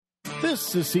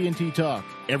This is CNT Talk.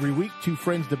 Every week, two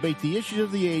friends debate the issues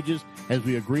of the ages as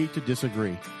we agree to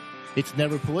disagree. It's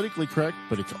never politically correct,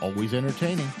 but it's always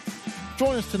entertaining.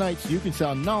 Join us tonight so you can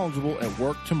sound knowledgeable at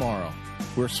work tomorrow.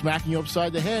 We're smacking you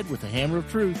upside the head with the hammer of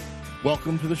truth.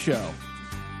 Welcome to the show.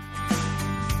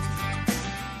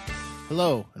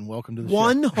 Hello, and welcome to the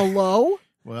show. Hello?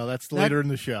 Well, that's later in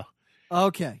the show.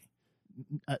 Okay.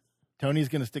 Tony's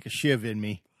going to stick a shiv in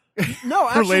me. No,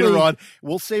 for actually, later on.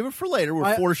 We'll save it for later.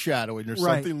 We're foreshadowing. There's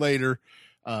right. something later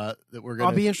that we're going to...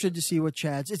 I'll be interested to see what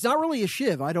Chad's... It's not really a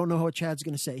shiv. I don't know what Chad's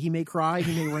going to say. He may cry.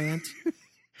 He may rant.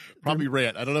 Probably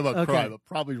rant. I don't know about cry, but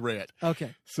probably rant.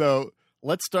 Okay. So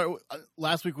let's start.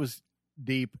 Last week was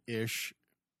deep-ish,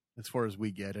 as far as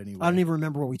we get anyway. I don't even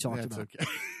remember what we talked about. Okay.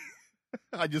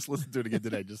 I just listened to it again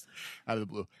today, just out of the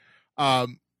blue. I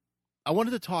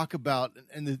wanted to talk about,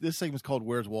 and this segment's called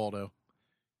Where's Waldo?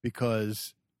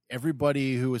 Because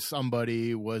everybody who is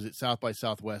somebody was at South by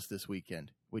Southwest this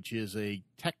weekend, which is a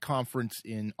tech conference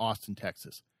in Austin,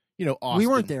 Texas. You know, Austin. We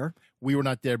weren't there. We were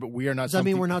not there, but we are not. Does that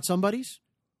mean we're not somebodies?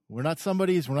 We're not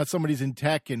somebodies. We're not somebodies in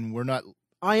tech, and we're not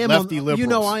lefty liberals. You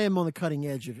know, I am on the cutting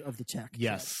edge of the tech.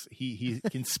 Yes, he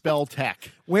can spell tech.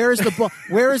 Where is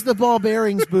the ball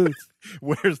bearings booth?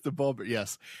 Where's the ball?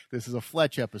 Yes, this is a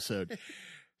Fletch episode.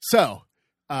 So,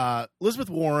 Elizabeth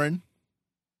Warren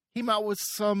came out with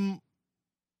some.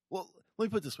 Well, let me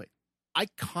put it this way. I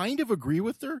kind of agree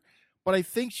with her, but I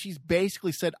think she's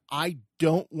basically said, I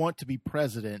don't want to be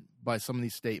president by some of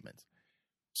these statements.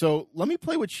 So let me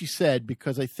play what she said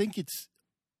because I think it's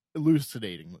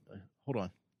elucidating. Hold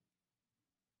on.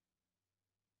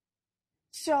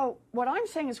 So what I'm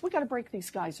saying is we got to break these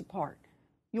guys apart.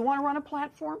 You want to run a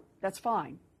platform? That's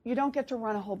fine. You don't get to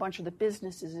run a whole bunch of the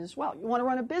businesses as well. You want to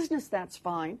run a business? That's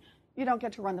fine. You don't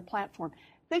get to run the platform.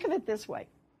 Think of it this way.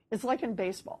 It's like in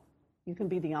baseball. You can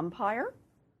be the umpire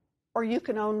or you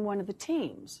can own one of the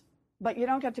teams, but you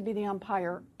don't get to be the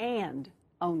umpire and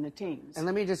own the teams. And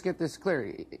let me just get this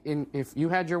clear. If you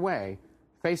had your way,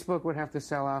 Facebook would have to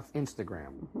sell off Instagram.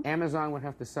 Mm-hmm. Amazon would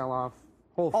have to sell off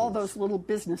Whole Foods. All those little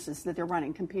businesses that they're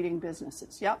running, competing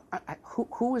businesses. Yep.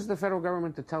 Who is the federal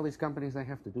government to tell these companies they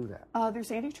have to do that?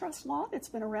 There's antitrust law that's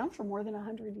been around for more than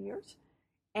 100 years.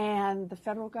 And the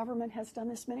federal government has done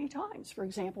this many times. For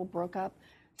example, broke up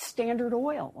Standard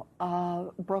Oil,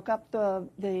 broke up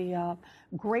the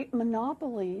great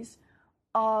monopolies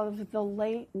of the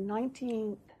late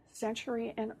 19th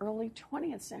century and early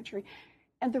 20th century.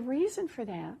 And the reason for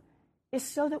that is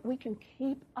so that we can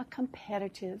keep a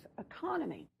competitive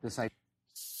economy.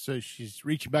 So she's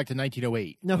reaching back to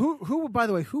 1908. Now, who? By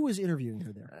the way, who was interviewing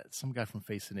her there? Some guy from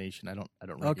Face the Nation. I don't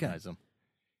recognize him.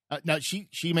 Now,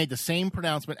 she made the same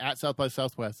pronouncement at South by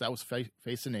Southwest. That was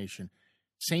Face the Nation.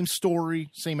 Same story,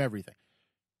 same everything.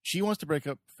 She wants to break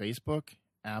up Facebook,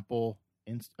 Apple,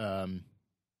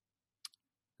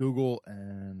 Google,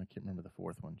 and I can't remember the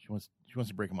fourth one. She wants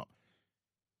to break them up.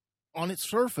 On its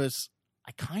surface,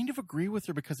 I kind of agree with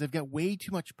her because they've got way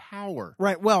too much power.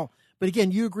 Right. Well, but again,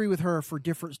 you agree with her for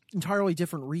entirely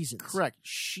different reasons. Correct.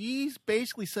 She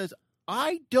basically says,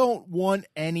 I don't want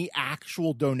any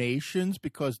actual donations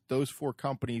because those four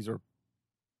companies are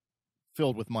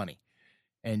filled with money.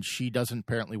 And she doesn't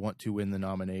apparently want to win the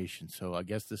nomination. So I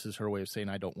guess this is her way of saying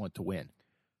I don't want to win.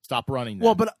 Stop running then.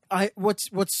 Well, but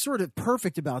what's sort of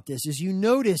perfect about this is you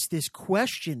notice this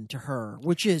question to her,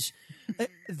 which is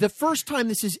the first time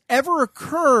this has ever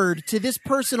occurred to this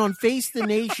person on Face the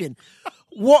Nation.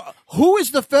 Who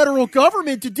is the federal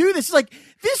government to do this? It's like,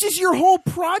 this is your whole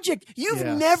project. You've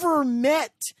never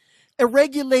met a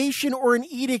regulation or an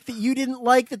edict that you didn't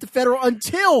like that the federal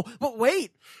but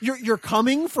wait, you're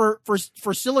coming for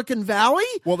Silicon Valley?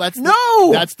 Well, that's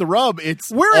the rub.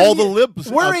 It's all the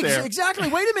libs out there. Exactly.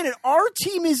 Wait a minute. Our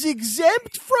team is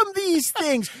exempt from these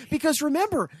things because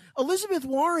remember, Elizabeth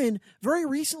Warren very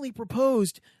recently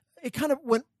proposed. It kind of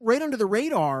went right under the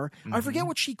radar. Mm-hmm. I forget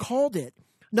what she called it.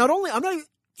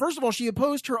 First of all, she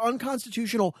opposed her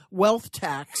unconstitutional wealth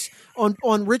tax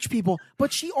on rich people,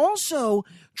 but she also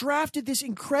drafted this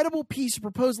incredible piece of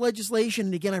proposed legislation.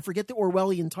 And again, I forget the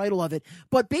Orwellian title of it,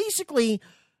 but basically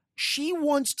she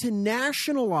wants to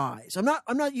nationalize. I'm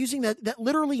not using that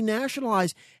literally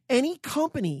nationalize any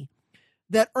company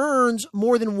that earns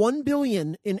more than $1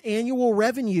 billion in annual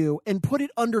revenue and put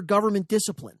it under government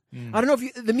discipline. I don't know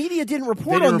if the media didn't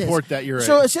report on this. Report that, you're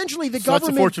so right. Essentially, the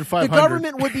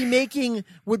government would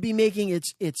be making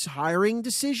its hiring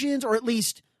decisions, or at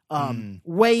least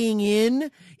weighing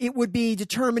in. It would be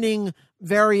determining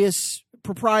various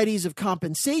proprieties of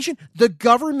compensation. The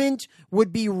government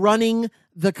would be running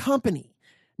the company.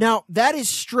 Now, that is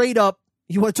straight up,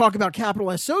 You want to talk about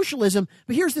capitalist socialism,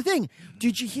 but here's the thing.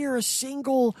 Did you hear a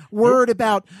single word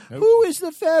about who is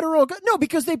the federal? No,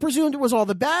 because they presumed it was all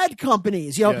the bad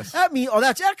companies. You know, Yes. that mean,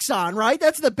 that's Exxon, right?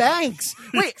 That's the banks.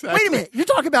 Wait a minute. You're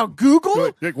talking about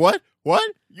Google? Like, what?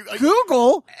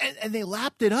 Google? And they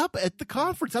lapped it up at the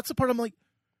conference. That's the part I'm like.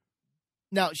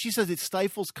 Now, she says it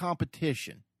stifles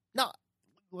competition. Now,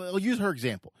 I'll use her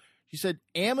example. She said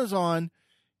Amazon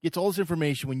gets all this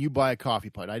information when you buy a coffee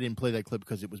pot. I didn't play that clip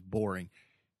because it was boring.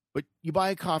 But you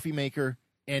buy a coffee maker,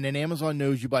 and then Amazon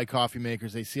knows you buy coffee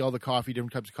makers. They see all the coffee,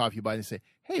 different types of coffee you buy, and they say,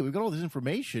 hey, we've got all this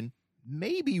information.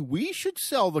 Maybe we should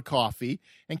sell the coffee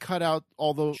and cut out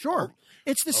all the... Sure.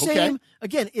 It's the same.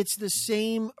 Again, it's the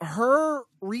same. Her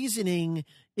reasoning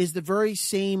is the very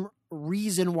same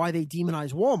reason why they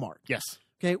demonize Walmart. Yes.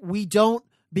 Okay. We don't,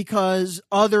 because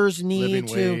others need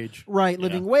Living wage. Right. Yeah.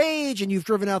 Living wage, and you've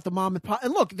driven out the mom and pop.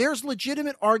 And look, there's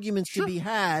legitimate arguments to be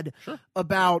had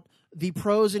about the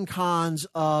pros and cons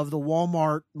of the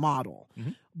Walmart model.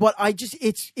 Mm-hmm. But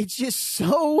it's just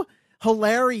so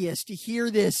hilarious to hear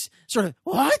this sort of,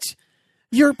 what?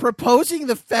 You're proposing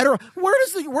the federal, where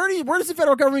does the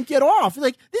federal government get off?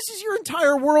 Like, this is your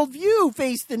entire worldview,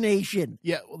 face the nation.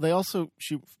 Yeah, well,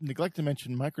 she neglected to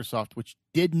mention Microsoft, which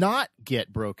did not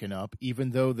get broken up,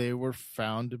 even though they were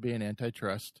found to be an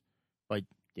antitrust by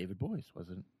David Boies, was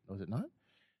it not?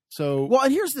 So, well,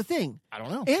 and here's the thing. I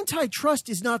don't know. Antitrust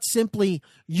is not simply,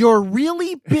 you're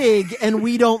really big and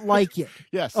we don't like it.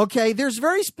 Yes. Okay? There's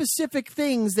very specific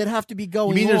things that have to be going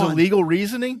on. You mean there's a legal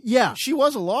reasoning? Yeah. She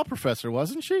was a law professor,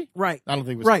 wasn't she? Right. I don't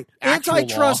think it was right. actual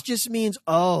Antitrust law. just means,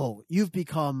 you've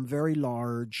become very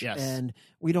large, yes, and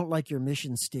we don't like your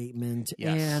mission statement.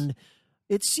 Yes. And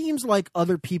it seems like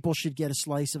other people should get a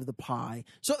slice of the pie.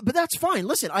 So, but that's fine.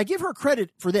 Listen, I give her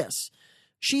credit for this.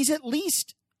 She's at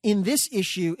least in this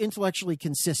issue intellectually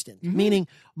consistent, meaning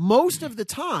most of the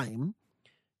time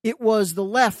it was the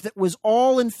left that was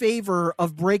all in favor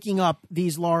of breaking up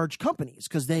these large companies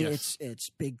because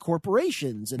it's big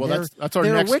corporations, and that's our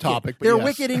they're next wicked. topic. But they're yes.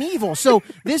 wicked and evil. So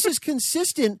this is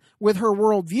consistent with her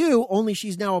worldview. Only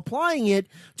she's now applying it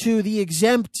to the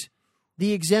exempt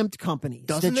companies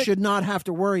should not have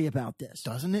to worry about this.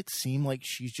 Doesn't it seem like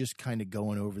she's just kind of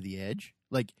going over the edge?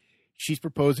 Like, she's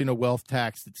proposing a wealth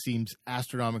tax that seems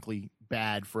astronomically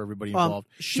bad for everybody involved.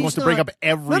 She wants to break up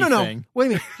everything. No. Wait a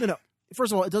minute. No.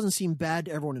 First of all, it doesn't seem bad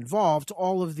to everyone involved. To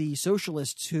all of the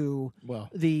socialists who,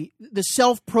 the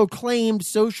self-proclaimed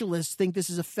socialists, think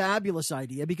this is a fabulous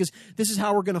idea because this is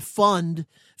how we're going to fund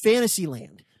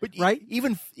Fantasyland. But right?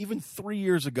 Even 3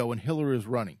 years ago when Hillary was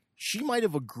running, she might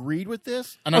have agreed with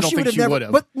this, and I don't think she never would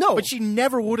have. But she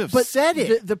never would have said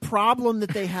it. The problem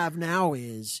that they have now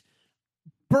is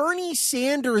Bernie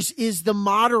Sanders is the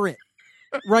moderate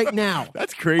right now.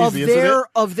 That's crazy, isn't it?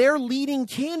 Of their leading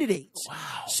candidates. Wow.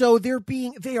 So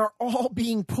they are all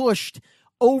being pushed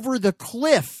over the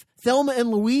cliff, Thelma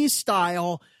and Louise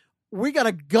style. We got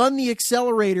to gun the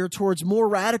accelerator towards more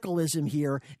radicalism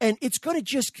here, and it's going to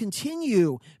just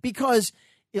continue because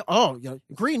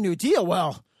Green New Deal,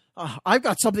 well, I've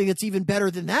got something that's even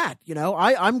better than that.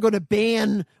 I'm going to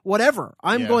ban whatever.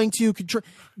 I'm going to control.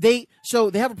 So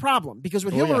they have a problem because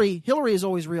with Hillary has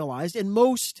always realized, and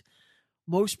most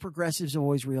progressives have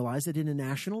always realized, that in a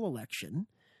national election,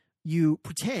 you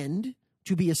pretend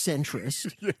to be a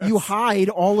centrist. Yes. You hide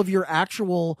all of your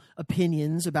actual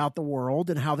opinions about the world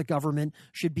and how the government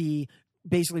should be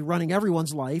basically running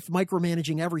everyone's life,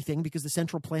 micromanaging everything because the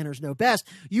central planners know best.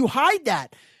 You hide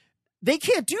that. They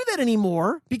can't do that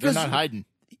anymore because they're not hiding.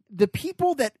 The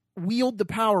people that wield the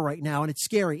power right now, and it's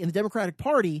scary, in the Democratic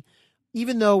Party,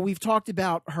 even though we've talked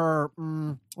about her,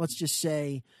 let's just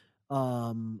say,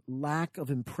 lack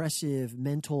of impressive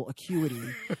mental acuity,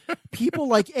 people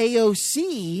like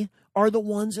AOC are the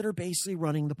ones that are basically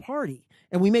running the party.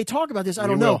 And we may talk about this. I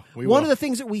don't know. One of the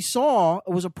things that we saw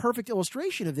was a perfect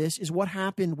illustration of this is what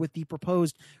happened with the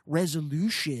proposed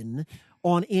resolution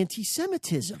on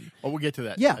anti-Semitism. Oh, we'll get to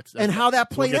that. Yeah, and how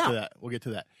that played out. We'll get to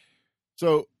that.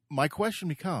 So my question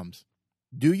becomes,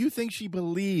 do you think she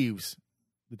believes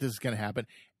that this is going to happen?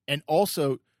 And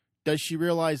also, does she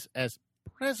realize as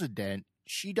president,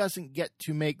 she doesn't get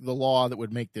to make the law that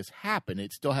would make this happen?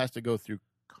 It still has to go through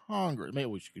Congress. Maybe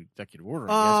we should get executive order,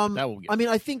 I guess, but that will get...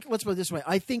 I think, let's put it this way.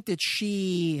 I think that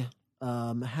she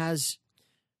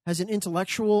has an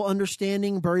intellectual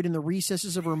understanding buried in the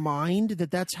recesses of her mind that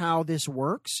that's how this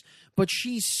works. But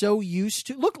she's so used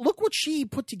to... Look what she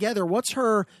put together. What's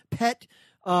her pet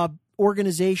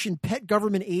organization, pet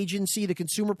government agency, the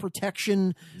Consumer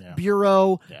Protection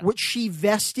Bureau, which she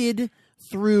vested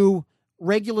through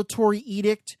regulatory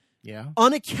edict,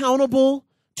 unaccountable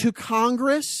to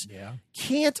Congress,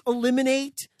 can't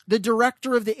eliminate the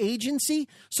director of the agency.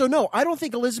 So, no, I don't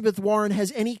think Elizabeth Warren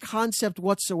has any concept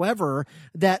whatsoever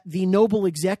that the noble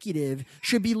executive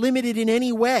should be limited in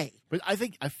any way. But I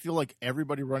feel like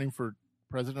everybody running for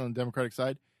president on the Democratic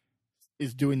side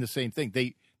is doing the same thing.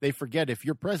 They forget if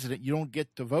you're president, you don't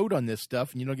get to vote on this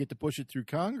stuff and you don't get to push it through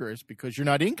Congress because you're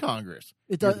not in Congress.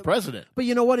 You're the president. But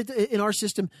you know what? In our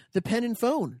system, the pen and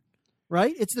phone,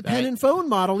 right? It's the pen and phone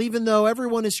model, even though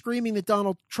everyone is screaming that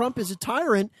Donald Trump is a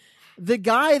tyrant. The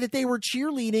guy that they were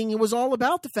cheerleading, it was all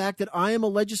about the fact that I am a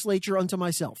legislature unto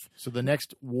myself. So the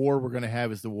next war we're going to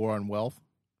have is the war on wealth?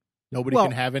 Nobody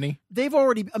can have any? They've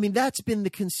already, that's been the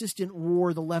consistent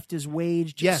war the left has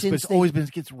waged. Yes, since but it's always been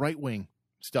against right-wing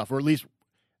stuff, or at least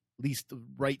the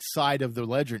right side of the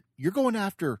ledger. You're going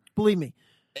after, believe me,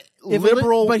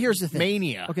 liberal but here's the thing.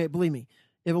 Mania. Okay, believe me.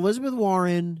 If Elizabeth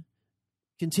Warren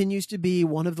continues to be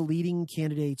one of the leading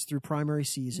candidates through primary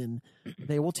season,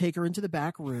 they will take her into the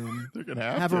back room, They're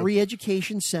gonna have a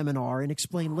re-education seminar, and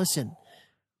explain, listen,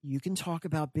 you can talk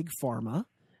about big pharma,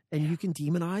 and you can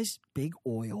demonize big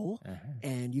oil,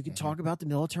 and you can talk about the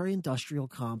military-industrial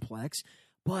complex,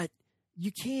 but you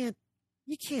can't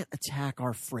attack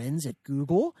our friends at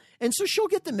Google. And so she'll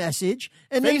get the message.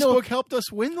 And Facebook helped us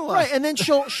win the last. Right, and then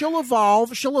she'll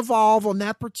evolve. She'll evolve on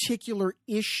that particular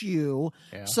issue,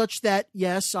 such that,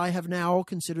 yes, I have now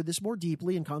considered this more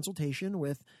deeply in consultation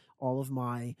with all of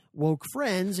my woke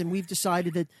friends, and we've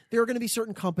decided that there are going to be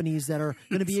certain companies that are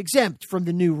going to be exempt from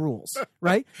the new rules,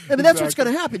 right? I mean, that's what's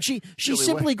going to happen. She's really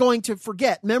simply going to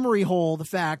forget, memory hole, the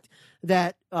fact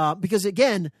that, because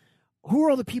again, who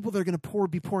are all the people that are going to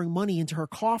be pouring money into her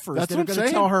coffers That's that are what I'm going to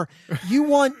saying. tell her, you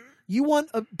want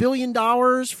 $1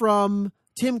 billion from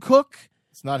Tim Cook?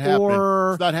 It's not happening.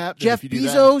 Or it's not happening Jeff if you do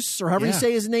Bezos, that. or however you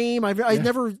say his name. I've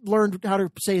never learned how to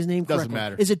say his name correctly. Doesn't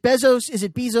matter. Is it Bezos? Is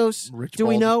it Bezos?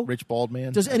 We know? Rich bald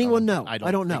man? Does anyone know? I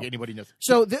don't know. think anybody knows.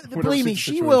 So Whatever believe me,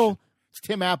 situation. she will. It's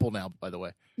Tim Apple now, by the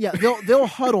way. Yeah, they'll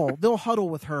huddle. They'll huddle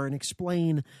with her and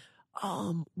explain.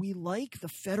 We like the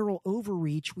federal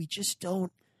overreach. We just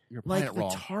don't You're playing like it the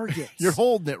wrong. targets. You're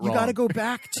holding it wrong. You got to go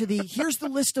back to here's the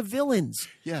list of villains.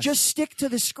 Yes. Just stick to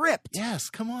the script. Yes,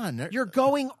 come on. You're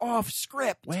going off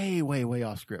script. Way, way, way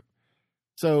off script.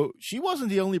 So she wasn't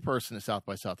the only person at South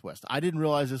by Southwest. I didn't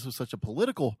realize this was such a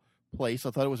political place.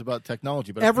 I thought it was about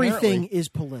technology. But everything is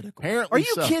political. Apparently Are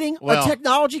you so. kidding? Well, a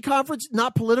technology conference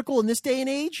not political in this day and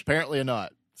age? Apparently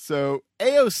not. So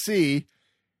AOC,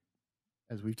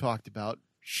 as we've talked about,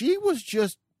 she was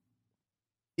just,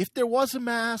 if there was a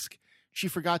mask, she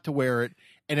forgot to wear it.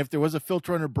 And if there was a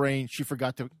filter on her brain, she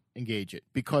forgot to engage it.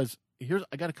 Because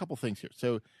I got a couple things here.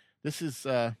 So this is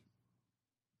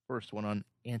first one on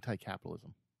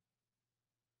anti-capitalism.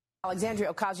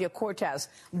 Alexandria Ocasio-Cortez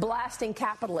blasting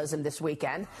capitalism this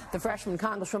weekend. The freshman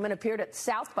congresswoman appeared at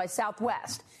South by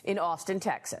Southwest in Austin,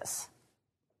 Texas.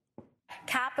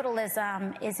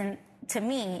 Capitalism it's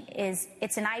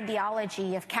an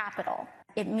ideology of capital.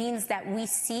 It means that we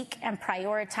seek and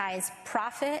prioritize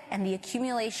profit and the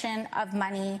accumulation of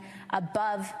money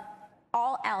above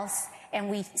all else, and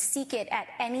we seek it at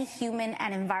any human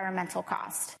and environmental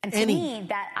cost. And to me,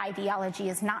 that ideology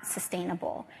is not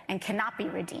sustainable and cannot be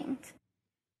redeemed.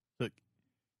 Look,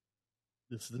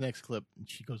 this is the next clip, and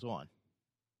she goes on.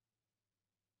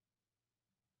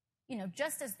 You know,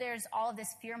 just as there's all of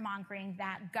this fear-mongering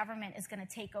that government is going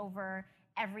to take over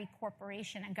every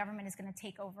corporation and government is going to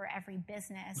take over every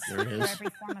business or every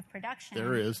form of production.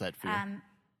 There is that fear.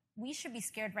 We should be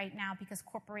scared right now because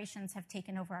corporations have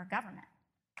taken over our government.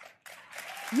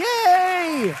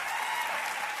 Yay!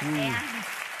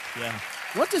 Yeah.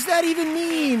 What does that even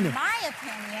mean? In my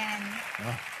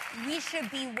opinion, we should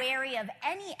be wary of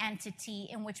any entity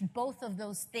in which both of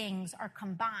those things are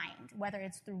combined, whether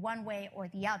it's through one way or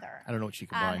the other. I don't know what she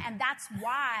combined. And that's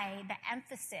why the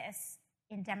emphasis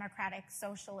in democratic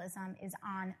socialism is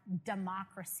on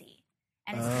democracy.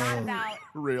 And it's not about,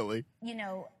 really? you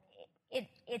know,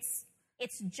 it's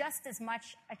just as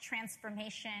much a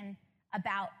transformation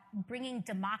about bringing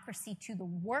democracy to the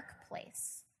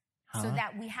workplace so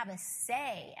that we have a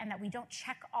say and that we don't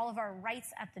check all of our rights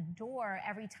at the door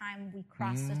every time we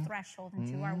cross the threshold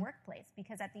into our workplace.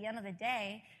 Because at the end of the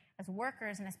day, as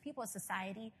workers and as people of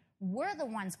society, we're the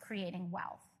ones creating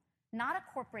wealth, not a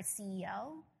corporate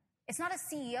CEO. It's not a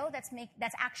CEO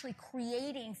that's actually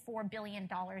creating $4 billion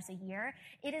a year.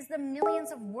 It is the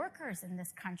millions of workers in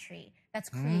this country that's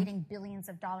creating billions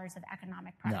of dollars of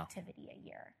economic productivity a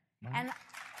year. No. And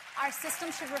our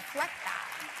system should reflect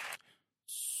that.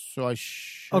 So I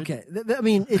should... Okay, I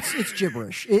mean, it's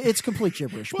gibberish. It's complete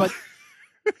gibberish, but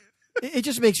it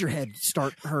just makes your head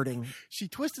start hurting. She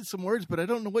twisted some words, but I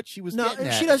don't know what she was getting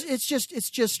at. She does. It's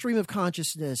just stream of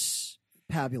consciousness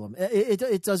pabulum.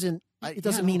 It doesn't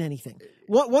mean anything.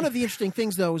 One of the interesting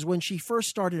things, though, is when she first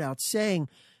started out saying,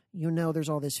 there's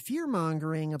all this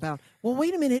fear-mongering about, well,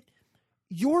 wait a minute,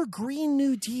 your Green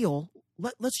New Deal,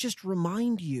 let's just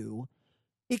remind you,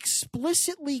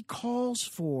 explicitly calls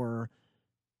for,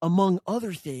 among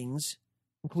other things,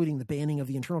 including the banning of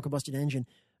the internal combustion engine,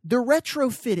 the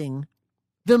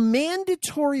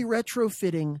mandatory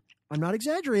retrofitting, I'm not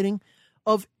exaggerating,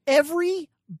 of every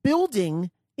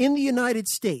building in the United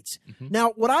States. Mm-hmm.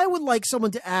 Now, what I would like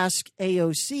someone to ask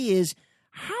AOC is,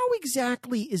 how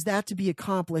exactly is that to be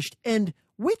accomplished, and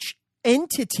which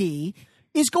entity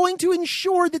is going to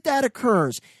ensure that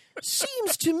occurs?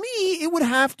 Seems to me it would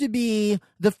have to be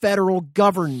the federal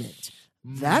government.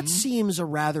 That seems a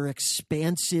rather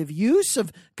expansive use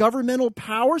of governmental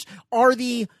powers. Are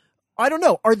the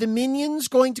minions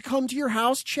going to come to your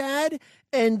house, Chad,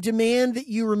 and demand that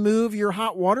you remove your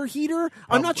hot water heater? Probably.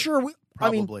 I'm not sure.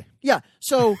 Probably. Yeah.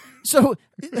 So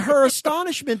her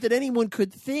astonishment that anyone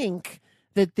could think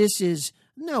that this is,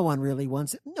 no one really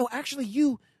wants it. No, actually,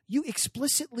 you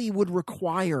explicitly would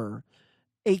require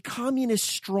a communist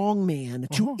strongman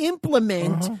to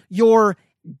implement your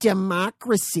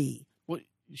democracy. Well,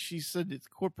 she said it's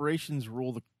corporations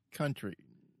rule the country.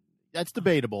 That's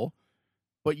debatable,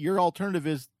 but your alternative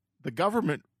is the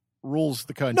government rules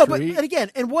the country. No, but and again,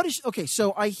 and what is okay?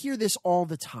 So I hear this all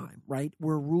the time, right?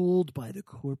 We're ruled by the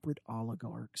corporate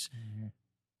oligarchs. Mm-hmm.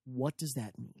 What does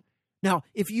that mean? Now,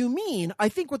 if you mean, I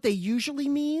think what they usually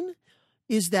mean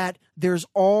is that there's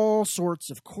all sorts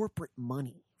of corporate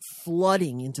money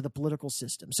flooding into the political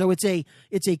system. So it's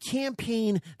a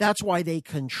campaign. That's why they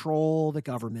control the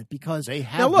government, because they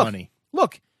have money.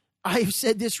 Look, I've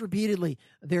said this repeatedly.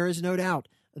 There is no doubt.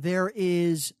 There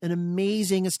is an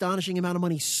amazing, astonishing amount of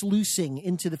money sluicing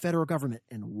into the federal government.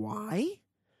 And why?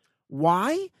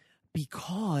 Why?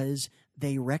 Because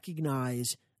they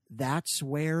recognize that's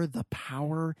where the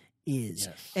power is.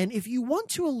 Yes. And if you want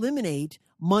to eliminate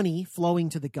money flowing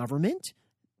to the government,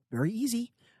 very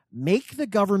easy. Make the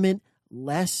government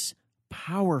less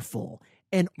powerful.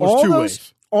 And all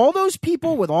those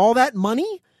people with all that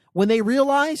money, when they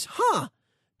realize,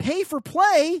 pay for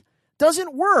play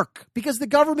doesn't work because the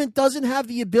government doesn't have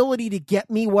the ability to get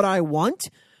me what I want.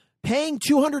 Paying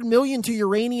 $200 million to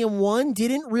Uranium One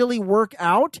didn't really work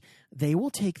out. They will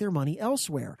take their money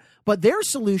elsewhere. But their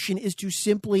solution is to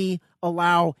simply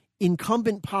allow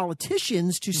incumbent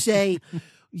politicians to say,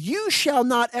 you shall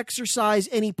not exercise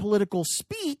any political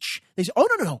speech. They say,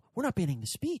 no, we're not banning the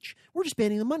speech. We're just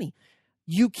banning the money.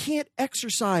 You can't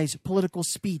exercise political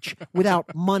speech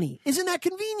without money. Isn't that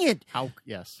convenient?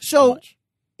 Yes. So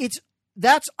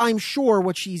that's, I'm sure,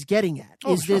 what she's getting at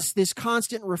is this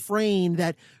constant refrain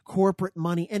that corporate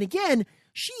money, and again,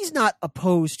 she's not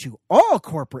opposed to all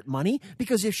corporate money,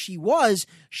 because if she was,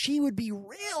 she would be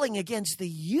railing against the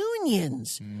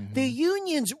unions. Mm-hmm. The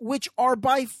unions, which are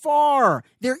by far,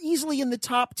 they're easily in the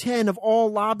top 10 of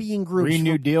all lobbying groups. Green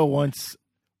New Deal wants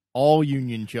all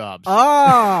union jobs.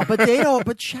 But they don't.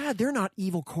 But Chad, they're not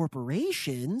evil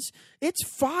corporations. It's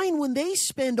fine when they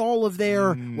spend all of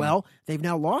their, they've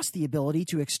now lost the ability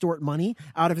to extort money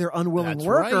out of their unwilling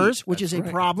workers, which is a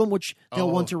problem which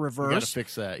they'll want to reverse. You got to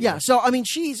fix that. Yeah. So, I mean,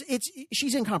 she's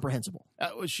incomprehensible.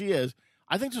 She is.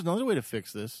 I think there's another way to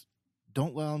fix this.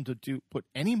 Don't allow them to put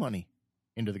any money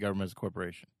into the government as a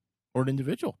corporation or an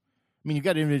individual. I mean, you've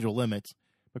got individual limits,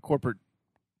 but corporate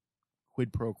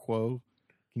quid pro quo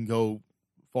can go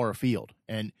far afield.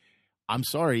 And I'm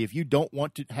sorry, if you don't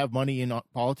want to have money in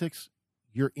politics,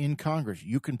 you're in Congress.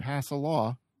 You can pass a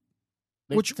law.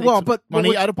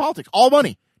 Money out of politics. All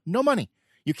money. No money.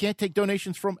 You can't take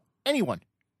donations from anyone.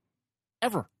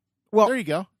 Ever. Well, there you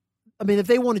go. I mean, if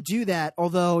they want to do that,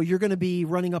 although you're going to be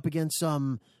running up against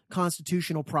some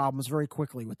constitutional problems very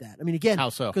quickly with that. I mean, again, how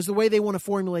so? Because the way they want to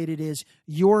formulate it is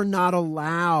you're not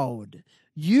allowed.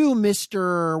 You,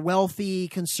 Mr. Wealthy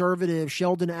Conservative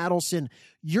Sheldon Adelson,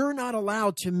 you're not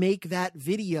allowed to make that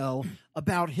video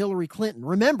about Hillary Clinton.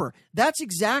 Remember, that's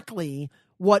exactly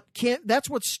what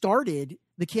started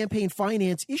the campaign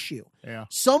finance issue. Yeah.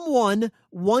 Someone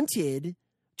wanted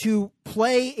to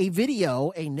play a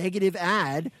video, a negative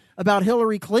ad about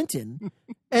Hillary Clinton,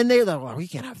 and they thought, well, we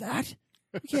can't have that.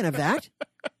 We can't have that.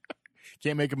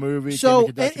 Can't make a movie. So,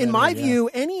 in my view,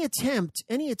 any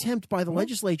attempt by the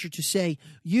legislature to say,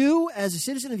 you, as a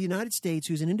citizen of the United States,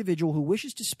 who's an individual who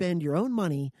wishes to spend your own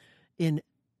money in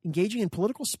engaging in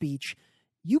political speech,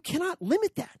 you cannot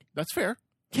limit that. That's fair.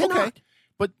 Cannot. Okay.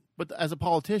 But as a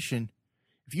politician,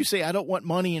 if you say, I don't want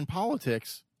money in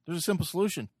politics, there's a simple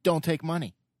solution. Don't take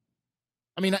money.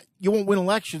 I mean, you won't win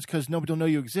elections because nobody will know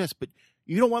you exist, but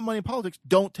You don't want money in politics,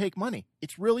 don't take money.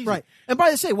 It's really easy. Right. And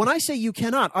by the way, when I say you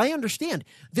cannot, I understand.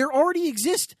 There already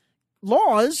exist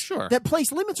laws that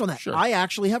place limits on that. Sure. I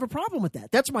actually have a problem with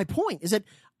that. That's my point, is that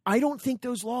I don't think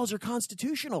those laws are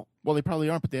constitutional. Well, they probably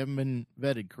aren't, but they haven't been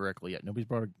vetted correctly yet. Nobody's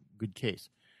brought a good case.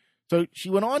 So she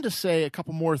went on to say a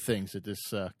couple more things at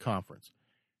this conference.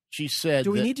 She said,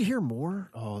 "Do we need to hear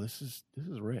more?" Oh, this is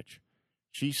rich.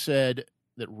 She said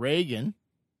that Reagan,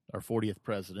 our 40th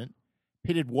president,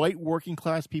 pitted white working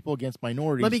class people against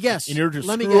minorities. Let me guess. In order to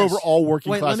screw over all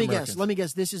working class Americans. Let me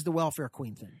guess. This is the welfare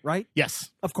queen thing, right?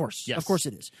 Yes, of course. Yes. Of course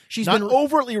it is. She's not been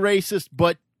overtly racist,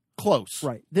 but close.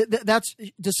 Right. That's.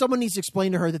 Does someone needs to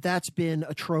explain to her that that's been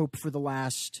a trope for the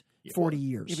last 40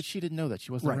 years? Yeah, but she didn't know that.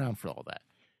 She wasn't around for all that.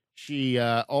 She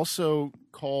also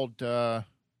called the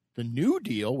New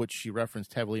Deal, which she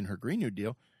referenced heavily in her Green New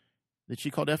Deal, that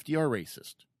she called FDR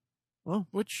racist. Well,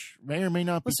 which may or may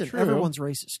not be true. Listen, everyone's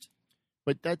racist.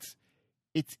 But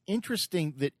it's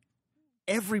interesting that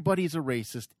everybody's a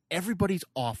racist, everybody's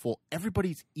awful,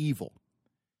 everybody's evil.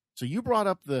 So you brought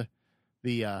up the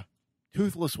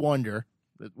toothless wonder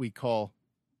that we call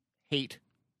hate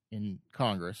in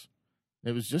Congress.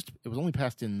 It was only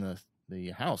passed in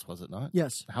the House, was it not?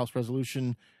 Yes. The House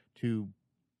resolution to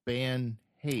ban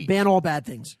hate. Ban all bad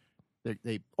things.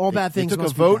 They bad things took a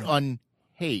must be vote banned. on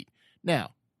hate.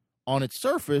 Now, on its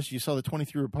surface, you saw the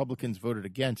 23 Republicans voted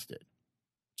against it.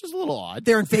 Which is a little odd.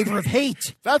 They're in favor of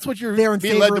hate. That's what you're They're in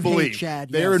being favor led to of believe. hate, Chad.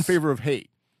 They're yes. in favor of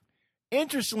hate.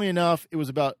 Interestingly enough, it was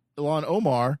about Ilhan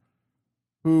Omar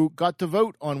who got to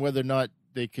vote on whether or not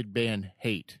they could ban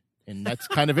hate. And that's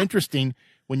kind of interesting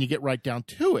when you get right down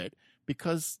to it,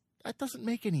 because that doesn't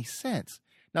make any sense.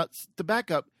 Now, to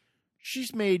back up,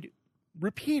 she's made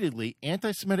repeatedly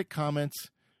anti-Semitic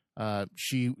comments.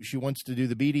 She wants to do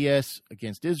the BDS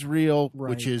against Israel,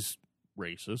 which is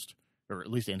racist, or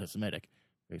at least anti-Semitic.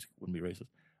 Basically, wouldn't be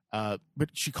racist. But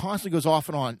she constantly goes off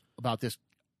and on about this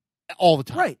all the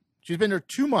time. Right. She's been there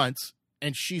 2 months,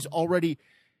 and she's already,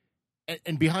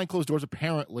 and behind closed doors,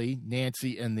 apparently,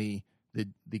 Nancy and the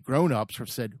grown-ups have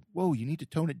said, whoa, you need to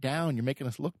tone it down. You're making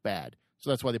us look bad. So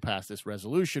that's why they passed this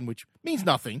resolution, which means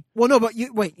nothing. Well, no, but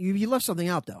you left something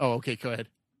out, though. Oh, okay, go ahead.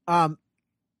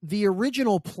 The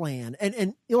original plan,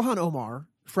 and Ilhan Omar,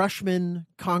 freshman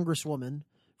congresswoman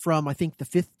from, I think, the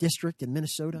 5th District in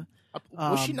Minnesota.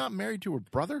 Was she not married to her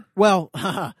brother? Well,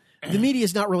 the media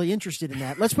is not really interested in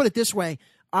that. Let's put it this way.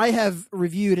 I have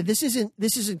reviewed, and this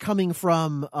isn't coming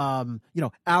from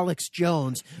Alex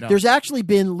Jones. No. There's actually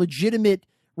been legitimate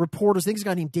reporters. I think it's a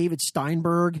guy named David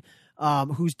Steinberg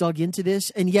who's dug into this.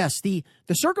 And yes, the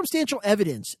circumstantial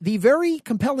evidence, the very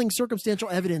compelling circumstantial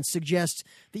evidence suggests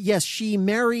that yes, she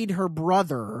married her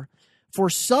brother for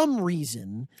some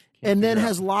reason and then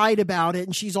has lied about it.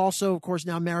 And she's also, of course,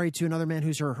 now married to another man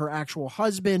who's her actual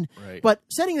husband. Right. But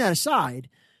setting that aside,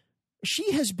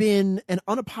 she has been an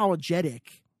unapologetic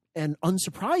and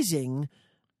unsurprising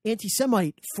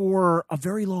anti-Semite for a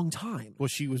very long time. Well,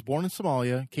 she was born in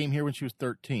Somalia, came here when she was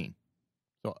 13.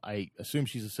 So I assume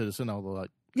she's a citizen, although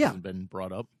that hasn't been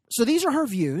brought up. So these are her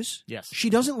views. Yes. She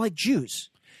doesn't like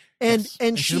Jews. And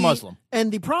she's a Muslim.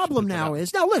 And the problem now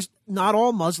is, listen, not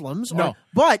all Muslims No.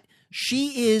 but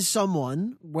she is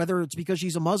someone, whether it's because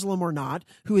she's a Muslim or not,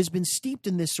 who has been steeped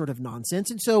in this sort of nonsense.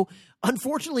 And so,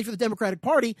 unfortunately for the Democratic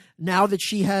Party, now that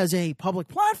she has a public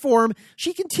platform,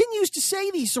 she continues to say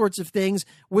these sorts of things,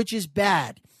 which is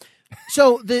bad.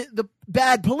 So the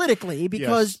bad politically,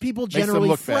 because people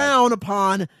generally frown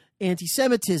upon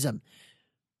anti-Semitism.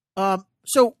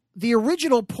 So the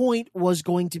original point was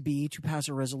going to be to pass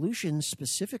a resolution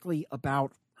specifically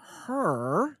about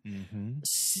her,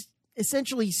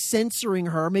 essentially censoring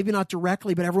her, maybe not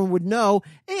directly, but everyone would know,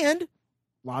 and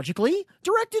logically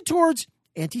directed towards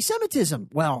anti-Semitism.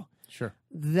 Well, sure,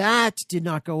 that did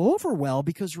not go over well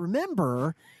because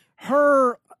remember,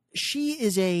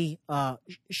 she's an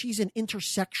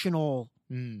intersectional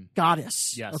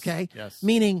goddess. Yes. Okay. Yes.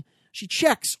 Meaning she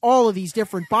checks all of these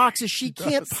different boxes. She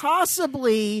can't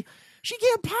possibly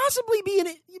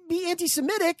be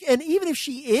anti-Semitic, and even if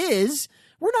she is,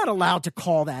 we're not allowed to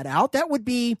call that out.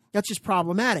 That's just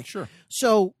problematic. Sure.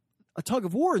 So a tug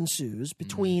of war ensues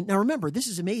between. Now remember, this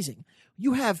is amazing.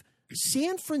 You have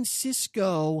San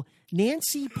Francisco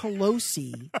Nancy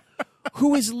Pelosi,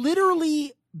 who is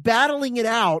literally battling it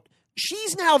out.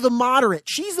 She's now the moderate.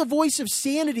 She's the voice of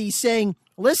sanity, saying,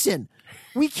 "Listen,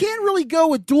 we can't really go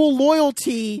with dual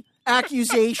loyalty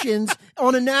accusations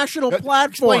on a national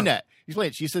platform." Explain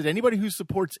that. She said anybody who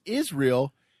supports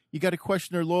Israel, you got to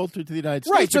question their loyalty to the United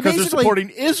States, right? So because they're supporting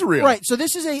Israel, right? So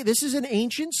this is an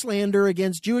ancient slander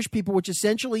against Jewish people, which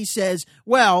essentially says,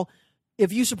 well,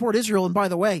 if you support Israel, and by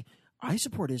the way, I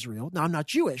support Israel. Now, I'm not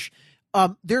Jewish.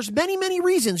 There's many, many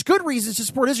reasons, good reasons to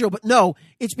support Israel, but no,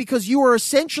 it's because you are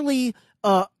essentially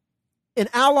an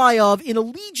ally of, in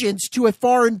allegiance to a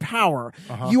foreign power.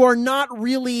 You are not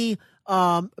really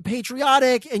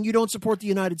patriotic, and you don't support the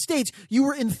United States. You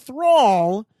were in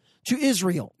thrall to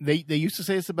Israel. They used to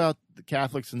say this about the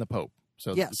Catholics and the Pope.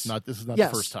 So Yes. This is not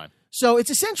Yes. the first time. So it's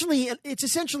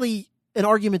essentially an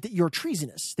argument that you're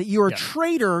treasonous, that you're a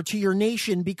traitor to your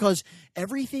nation, because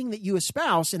everything that you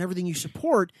espouse and everything you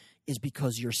support is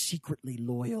because you're secretly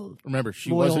loyal. Remember, she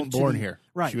Loyal wasn't to born the- here.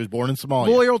 right. She was born in Somalia.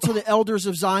 Loyal to the elders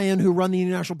of Zion who run the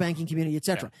international banking community,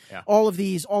 etc. Yeah. All of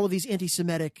these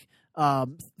anti-Semitic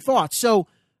thoughts. So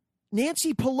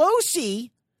Nancy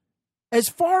Pelosi, as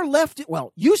far left,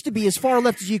 used to be as far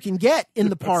left as you can get in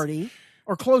the party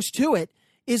or close to it,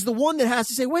 is the one that has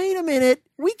to say, wait a minute,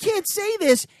 we can't say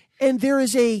this. And there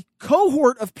is a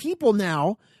cohort of people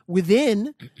now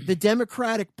within the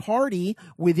Democratic Party,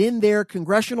 within their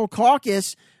congressional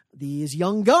caucus, these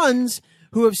young guns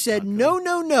who have said,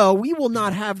 no, we will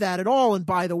not have that at all. And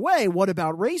by the way, what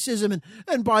about racism?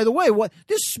 And by the way,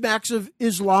 this smacks of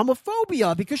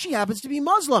Islamophobia because she happens to be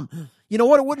Muslim. You know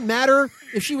what? It wouldn't matter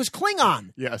if she was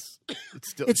Klingon. Yes.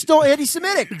 It's still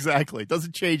anti-Semitic. Exactly. It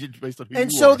doesn't change it based on who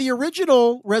And you so are. the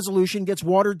original resolution gets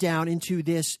watered down into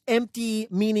this empty,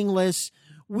 meaningless,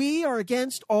 we are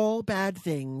against all bad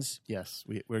things. Yes,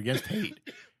 we're against hate.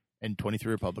 And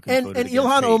 23 Republicans voted And against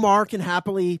Ilhan hate. Omar can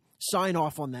happily sign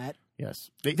off on that.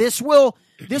 Yes. This will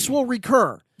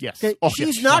recur. Yes. Okay? Oh,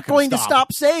 She's yes, not gonna going to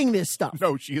stop saying this stuff.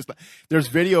 No, she is not. There's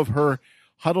video of her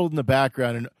huddled in the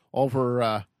background and all of her,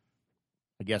 I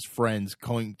guess, friends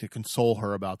going to console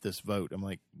her about this vote. I'm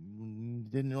like,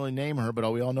 didn't really name her, but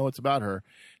we all know it's about her.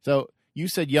 So you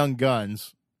said young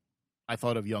guns. I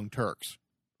thought of young Turks.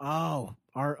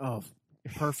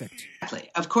 Perfect. Exactly.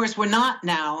 Of course, we're not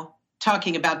now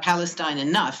talking about Palestine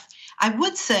enough. I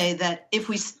would say that if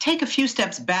we take a few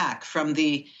steps back from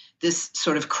this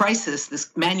sort of crisis, this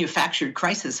manufactured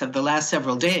crisis of the last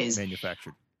several days,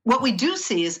 what we do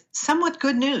see is somewhat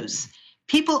good news.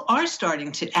 People are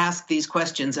starting to ask these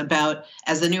questions about,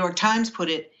 as the New York Times put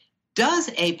it,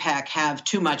 does AIPAC have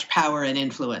too much power and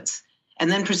influence?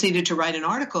 And then proceeded to write an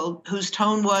article whose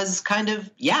tone was kind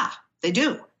of, yeah, they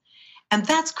do. And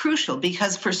that's crucial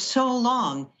because for so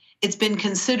long, it's been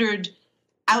considered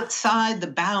outside the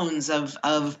bounds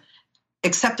of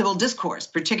acceptable discourse,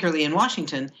 particularly in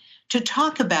Washington, to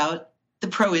talk about the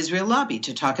pro-Israel lobby,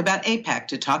 to talk about AIPAC,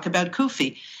 to talk about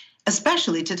Kufi,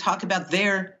 especially to talk about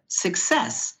their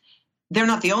success. They're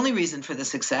not the only reason for the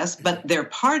success, but they're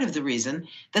part of the reason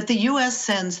that the U.S.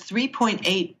 sends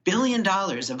 $3.8 billion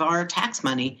of our tax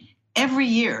money every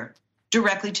year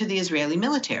directly to the Israeli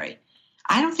military.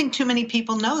 I don't think too many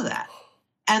people know that.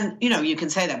 And, you can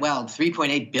say that, well,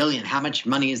 3.8 billion, how much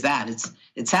money is that?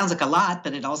 It sounds like a lot,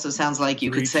 but it also sounds like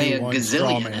you could say a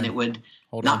gazillion and it would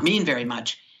not mean very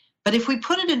much. But if we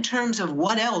put it in terms of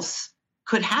what else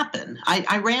could happen,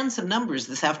 I ran some numbers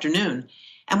this afternoon.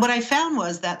 And what I found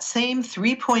was that same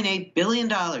 $3.8 billion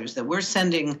that we're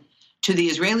sending to the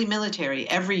Israeli military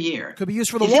every year could be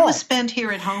used for the wall. If it was spent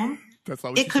here at home,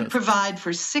 it could provide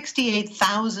for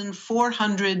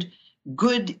 68,400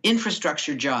 good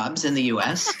infrastructure jobs in the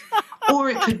U.S., or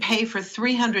it could pay for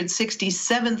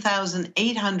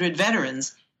 367,800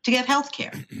 veterans to get health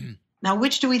care. Now,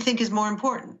 which do we think is more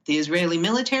important, the Israeli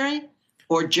military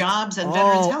or jobs and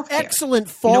veterans health care? Excellent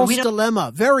false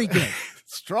dilemma. Very good.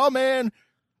 Straw man.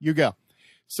 You go.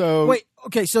 So wait,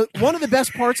 okay, so one of the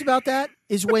best parts about that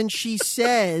is when she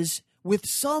says, with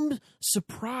some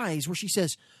surprise, where she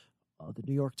says, the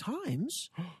New York Times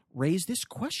raised this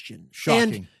question.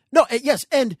 Shocking.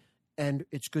 And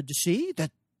it's good to see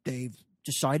that they've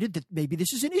decided that maybe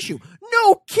this is an issue.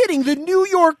 No kidding. The New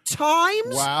York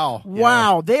Times? Wow.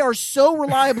 Yeah. They are so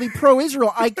reliably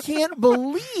pro-Israel. I can't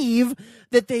believe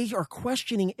that they are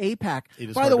questioning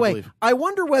AIPAC. By the way, I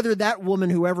wonder whether that woman,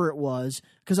 whoever it was,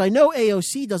 because I know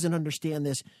AOC doesn't understand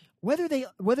this, whether they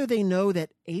know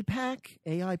that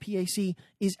AIPAC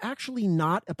is actually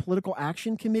not a political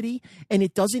action committee and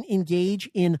it doesn't engage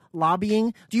in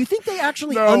lobbying. Do you think they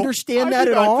actually understand that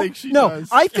at all? Does.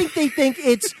 I think they think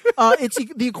it's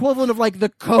the equivalent of like the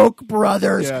Koch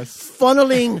brothers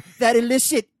funneling that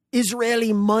illicit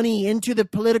Israeli money into the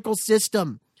political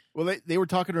system. Well, they were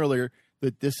talking earlier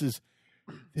that this is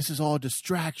all a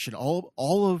distraction. All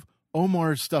of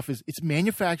Omar's stuff it's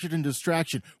manufactured in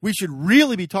distraction. We should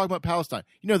really be talking about Palestine.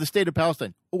 The state of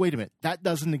Palestine. Oh, wait a minute. That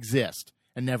doesn't exist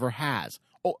and never has.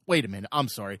 Oh, wait a minute. I'm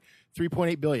sorry.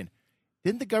 $3.8 billion.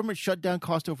 Didn't the government shutdown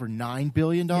cost over $9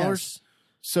 billion? Yes.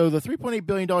 So the $3.8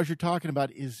 billion you're talking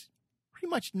about is pretty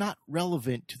much not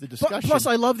relevant to the discussion. Plus,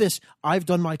 I love this. I've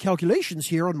done my calculations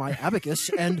here on my abacus,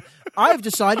 and I've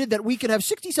decided that we could have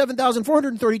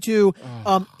 67,432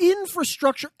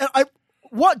 infrastructure.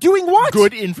 Doing what?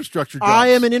 Good infrastructure jobs. I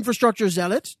am an infrastructure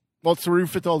zealot. Well, it's to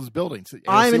refit all those buildings.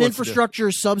 I'm an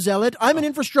infrastructure sub-zealot. I'm an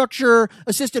infrastructure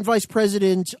assistant vice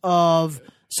president of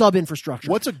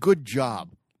sub-infrastructure. What's a good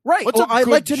job? Right. What's a I'd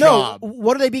good like to job? know,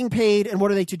 what are they being paid and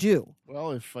what are they to do? Well,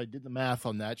 if I did the math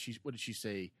on that, what did she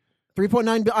say?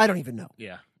 3.9 I don't even know.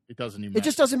 Yeah, it doesn't even It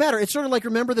just doesn't matter. It's sort of like,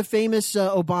 remember the famous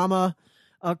Obama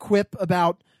quip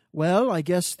about, well, I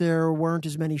guess there weren't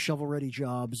as many shovel-ready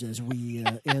jobs as we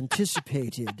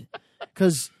anticipated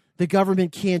because the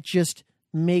government can't just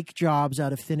make jobs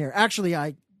out of thin air. Actually,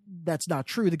 that's not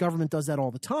true. The government does that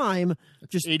all the time.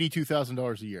 Just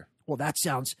 $82,000 a year. Well,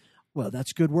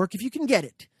 that's good work if you can get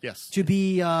it. Yes. To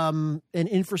be an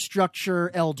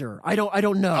infrastructure elder. I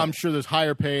don't know. I'm sure there's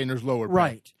higher pay and there's lower pay.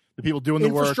 Right. The people doing the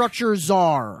work. Infrastructure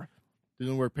czar.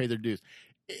 Doing the work pay their dues.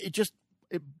 It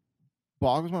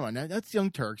boggles my mind. Now, that's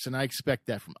Young Turks, and I expect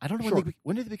that from. I don't know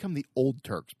when did they become the old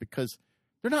Turks, because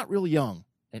they're not really young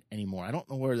anymore. I don't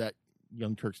know where that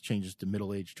Young Turks changes to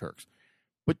middle-aged Turks.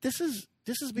 But this is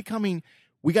becoming,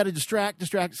 we got to distract,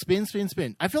 spin.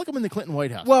 I feel like I'm in the Clinton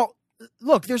White House. Well,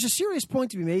 look, there's a serious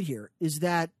point to be made here, is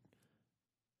that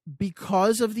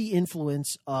because of the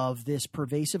influence of this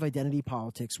pervasive identity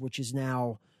politics, which is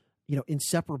now,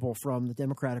 inseparable from the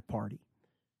Democratic Party,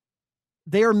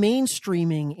 they are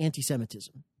mainstreaming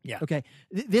anti-Semitism. Yeah. Okay.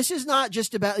 This is not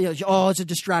just about, it's a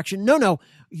distraction. No.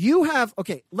 You have,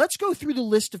 let's go through the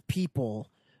list of people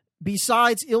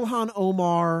besides Ilhan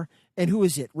Omar and who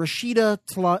is it? Rashida,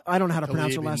 I don't know how to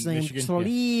pronounce her last name.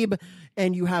 Tlaib,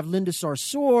 and you have Linda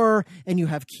Sarsour, and you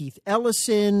have Keith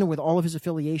Ellison with all of his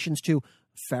affiliations to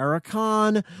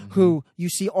Farrakhan, who you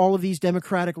see all of these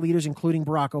Democratic leaders, including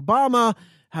Barack Obama,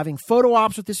 having photo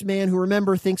ops with this man who,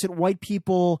 remember, thinks that white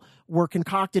people were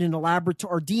concocted in a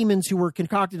laboratory, or demons who were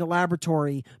concocted in a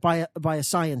laboratory by a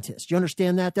scientist. You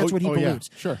understand that? That's what he believes.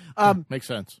 Yeah. Sure. Makes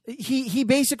sense. He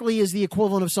basically is the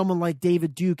equivalent of someone like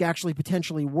David Duke, actually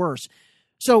potentially worse.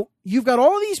 So you've got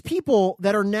all of these people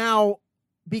that are now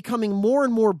becoming more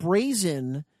and more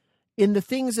brazen in the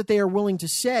things that they are willing to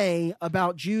say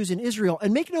about Jews in Israel.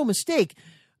 And make no mistake,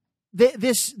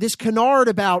 this canard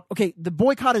about, the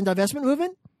boycott and divestment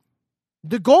movement,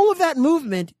 the goal of that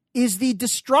movement is the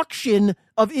destruction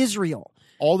of Israel.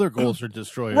 All their goals are to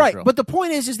destroy right, Israel. But the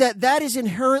point is that is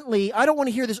inherently, I don't want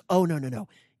to hear this, no.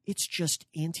 It's just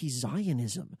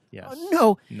anti-Zionism. Yes.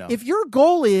 No. If your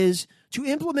goal is to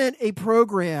implement a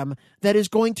program that is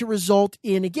going to result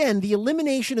in, again, the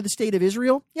elimination of the state of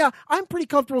Israel, I'm pretty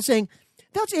comfortable saying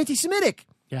that's anti-Semitic.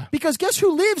 Yeah. Because guess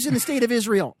who lives in the state of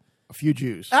Israel? A few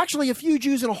Jews. Actually, a few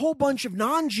Jews and a whole bunch of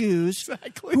non-Jews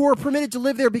who are permitted to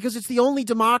live there because it's the only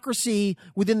democracy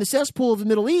within the cesspool of the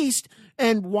Middle East.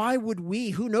 And why would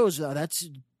we? Who knows? That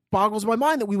boggles my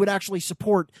mind that we would actually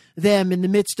support them in the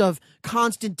midst of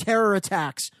constant terror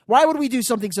attacks. Why would we do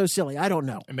something so silly? I don't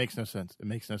know. It makes no sense. It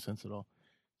makes no sense at all.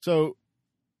 So,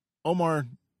 Omar,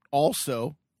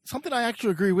 also, something I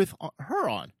actually agree with her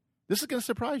on. This is going to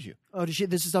surprise you. Oh, this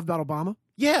is stuff about Obama?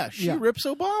 Yeah, she rips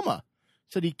Obama.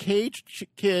 Said he caged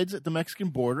kids at the Mexican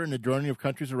border and a drowning of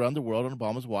countries around the world on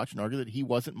Obama's watch and argued that he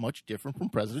wasn't much different from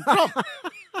President Trump.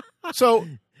 So,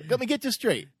 let me get this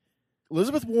straight.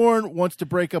 Elizabeth Warren wants to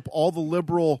break up all the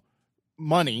liberal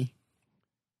money.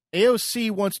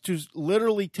 AOC wants to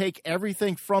literally take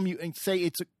everything from you and say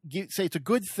it's a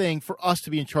good thing for us to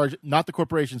be in charge, not the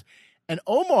corporations. And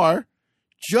Omar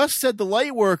just said the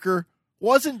light worker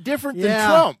wasn't different than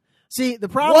Trump. See, the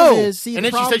problem is... and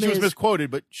then she said she was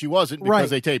misquoted, but she wasn't because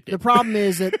they taped it. The problem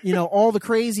is that, all the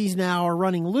crazies now are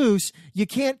running loose. You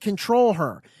can't control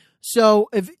her. So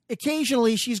if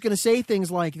occasionally she's going to say things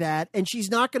like that, and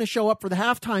she's not going to show up for the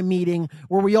halftime meeting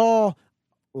where we all,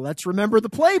 let's remember the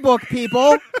playbook,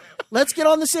 people. Let's get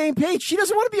on the same page. She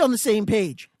doesn't want to be on the same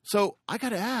page. So I got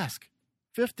to ask,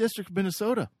 5th District of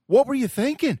Minnesota, what were you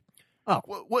thinking? Oh,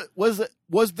 what was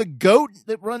the goat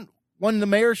that won the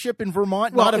mayorship in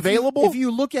Vermont not available? If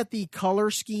you look at the color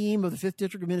scheme of the 5th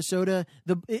District of Minnesota,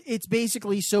 it's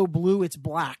basically so blue it's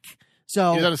black.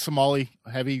 So is that a Somali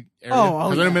heavy area?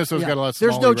 Because I know Minnesota's got a lot of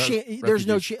Somali there's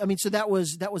no I mean, so that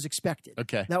was expected.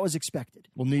 Okay. That was expected.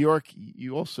 Well, New York,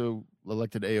 you also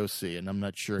elected AOC, and I'm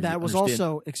not sure. That was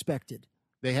also expected.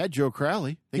 They had Joe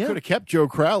Crowley. They could have kept Joe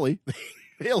Crowley.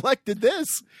 They elected this.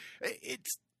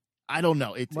 I don't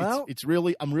know. It's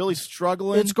really, I'm really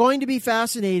struggling. It's going to be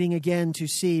fascinating again to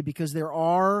see, because there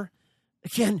are,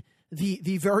 again,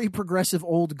 the very progressive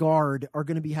old guard are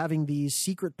going to be having these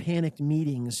secret panicked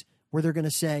meetings where they're going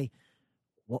to say,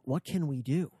 what can we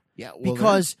do? Yeah, well,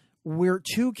 because we're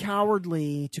too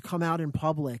cowardly to come out in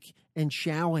public and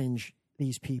challenge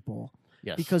these people.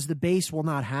 Yes. Because the base will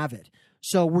not have it.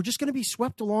 So we're just going to be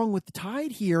swept along with the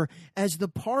tide here as the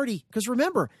party. Because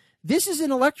remember, this is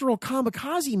an electoral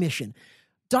kamikaze mission.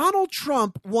 Donald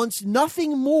Trump wants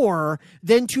nothing more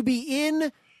than to be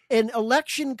in an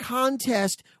election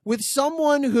contest with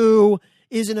someone who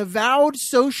is an avowed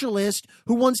socialist,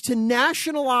 who wants to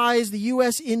nationalize the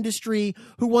U.S. industry,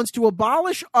 who wants to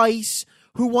abolish ICE,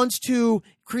 who wants to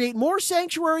create more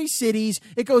sanctuary cities.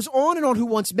 It goes on and on. Who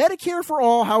wants Medicare for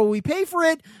all? How will we pay for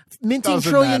it? Minting Doesn't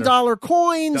trillion-dollar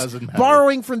coins, Doesn't matter.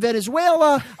 borrowing from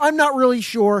Venezuela. I'm not really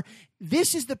sure.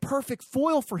 This is the perfect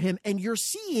foil for him. And you're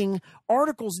seeing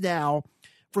articles now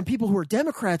from people who are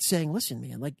Democrats saying, listen,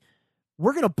 man, like,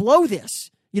 we're going to blow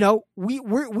this. You know,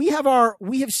 we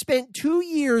have spent 2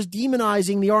 years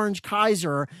demonizing the Orange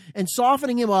Kaiser and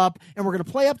softening him up, and we're going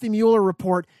to play up the Mueller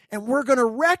report, and we're going to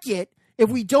wreck it if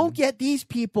we don't get these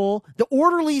people. The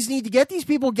orderlies need to get these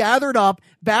people gathered up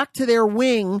back to their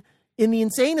wing in the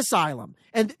insane asylum,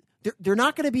 and they're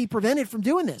not going to be prevented from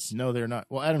doing this. No, they're not.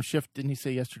 Well, Adam Schiff, didn't he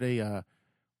say yesterday,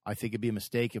 I think it'd be a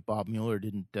mistake if Bob Mueller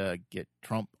didn't get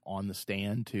Trump on the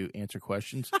stand to answer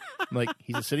questions. Like,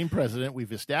 he's a sitting president.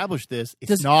 We've established this.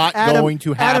 It's not going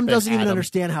to happen. Adam doesn't even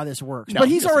understand how this works. No, but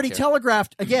he he's doesn't already care.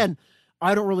 telegraphed, again,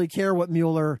 I don't really care what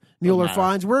Mueller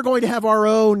finds. We're going to have our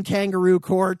own kangaroo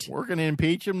court. We're going to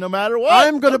impeach him no matter what.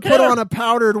 I'm going to Don't put care. on a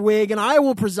powdered wig, and I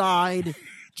will preside.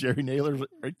 Jerry Naylor's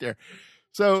right there.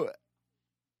 So,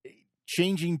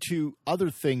 changing to other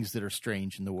things that are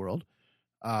strange in the world,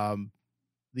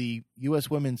 the U.S.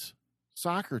 women's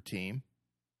soccer team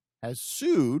has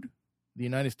sued the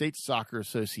United States Soccer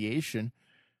Association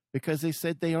because they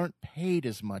said they aren't paid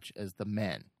as much as the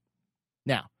men.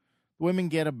 Now, the women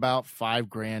get about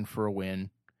 $5,000 for a win.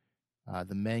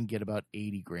 The men get about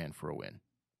 $80,000 for a win.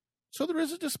 So there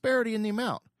is a disparity in the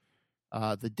amount.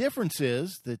 The difference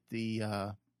is that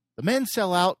the men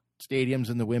sell out stadiums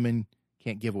and the women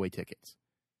can't give away tickets.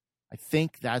 I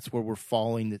think that's where we're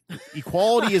falling.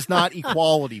 Equality is not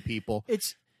equality, people.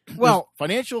 It's There's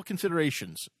financial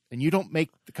considerations, and you don't make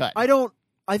the cut.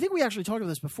 I think we actually talked about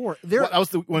this before. That was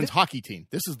the women's hockey team.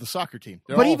 This is the soccer team.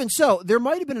 But even so, there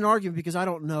might have been an argument because I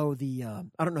don't know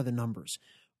the numbers.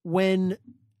 When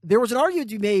there was an argument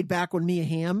to be made back when Mia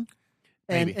Hamm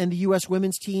and the U.S.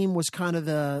 women's team was kind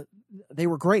of they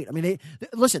were great. I mean, they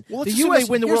listen. Well, the let's assume U.S.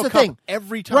 they win the here's World the thing. Cup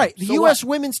every time. Right. The So U.S. what?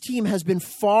 women's team has been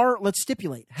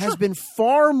been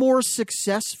far more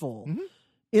successful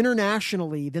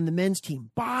internationally than the men's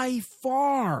team by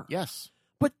far. Yes.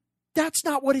 But that's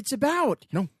not what it's about.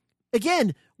 No.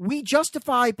 Again, we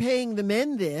justify paying the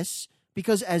men this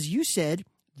because, as you said,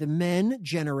 the men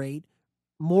generate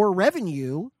more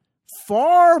revenue,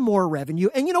 far more revenue.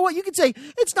 And you know what? You could say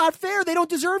it's not fair. They don't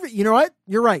deserve it. You know what?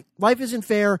 You're right. Life isn't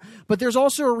fair. But there's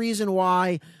also a reason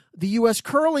why the U.S.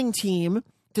 curling team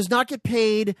does not get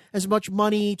paid as much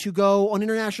money to go on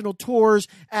international tours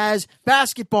as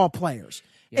basketball players.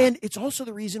 Yeah. And it's also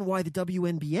the reason why the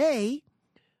WNBA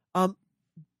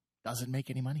doesn't make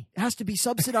any money. Has to be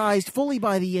subsidized fully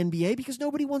by the NBA because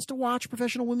nobody wants to watch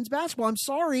professional women's basketball. I'm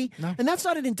sorry. No. And that's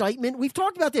not an indictment. We've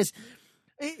talked about this.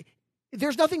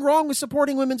 There's nothing wrong with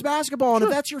supporting women's basketball. And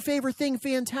if that's your favorite thing,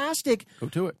 fantastic. Go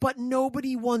to it. But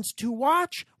nobody wants to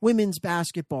watch women's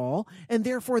basketball. And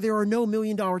therefore, there are no $1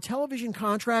 million television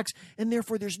contracts. And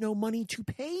therefore, there's no money to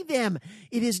pay them.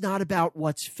 It is not about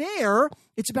what's fair.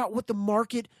 It's about what the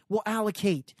market will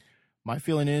allocate. My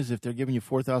feeling is if they're giving you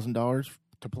 $4,000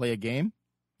 to play a game,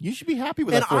 you should be happy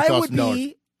with that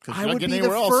 $4,000. I would be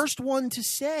the first one to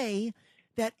say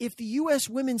that if the U.S.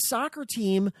 women's soccer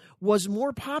team was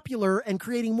more popular and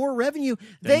creating more revenue,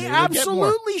 they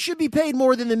absolutely should be paid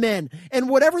more than the men. And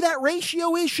whatever that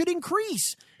ratio is should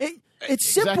increase. It's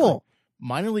simple. Exactly.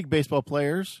 Minor league baseball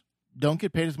players don't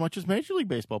get paid as much as Major League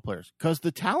Baseball players because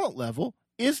the talent level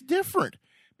is different.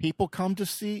 People come to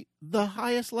see the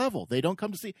highest level. They don't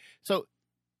come to see. So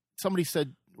somebody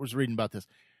was reading about this.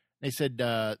 They said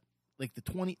like the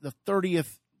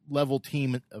 30th level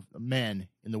team of men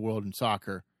in the world in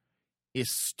soccer is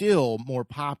still more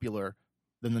popular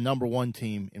than the number one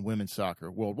team in women's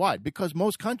soccer worldwide because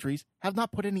most countries have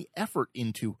not put any effort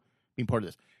into being part of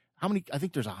this. How many? I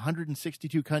think there's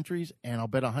 162 countries, and I'll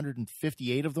bet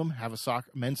 158 of them have a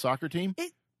men's soccer team.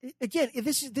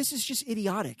 This is just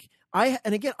idiotic. I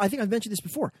think I've mentioned this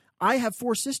before. I have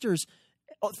 4 sisters,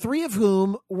 3 of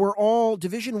whom were all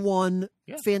Division I,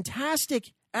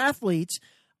 fantastic athletes.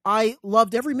 I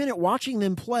loved every minute watching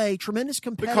them play, tremendous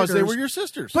competitors. Because they were your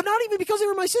sisters. But not even because they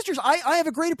were my sisters. I have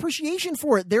a great appreciation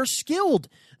for it. They're skilled.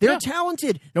 They're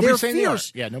talented. Nobody's they're saying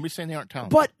fierce. Nobody's saying they aren't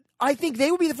talented. But I think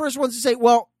they would be the first ones to say,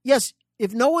 well, yes,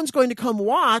 if no one's going to come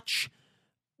watch,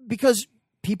 because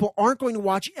people aren't going to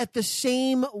watch at the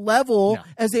same level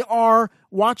as they are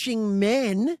watching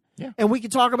men. Yeah. And we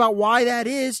can talk about why that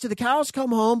is to the cows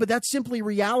come home, but that's simply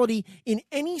reality in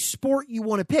any sport you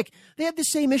want to pick. They had the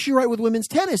same issue right with women's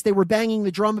tennis. They were banging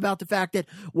the drum about the fact that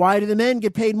why do the men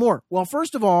get paid more? Well,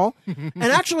 first of all, and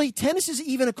actually tennis is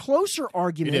even a closer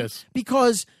argument. It is.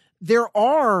 Because there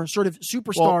are sort of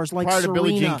superstars like prior Serena. to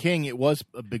Billie Jean King, it was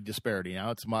a big disparity. Now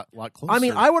it's a lot closer. I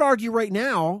mean, I would argue right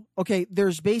now, okay,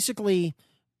 there's basically,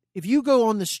 if you go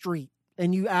on the street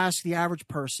and you ask the average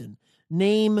person,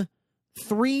 name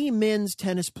 3 men's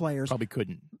tennis players. Probably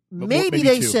couldn't. Maybe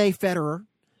they 2. say Federer.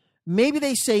 Maybe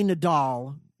they say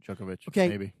Nadal. Djokovic. Okay.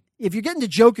 Maybe. If you're getting to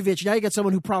Djokovic, now you got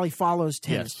someone who probably follows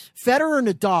tennis. Yes. Federer and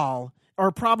Nadal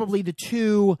are probably the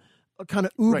 2 kind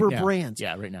of uber brands.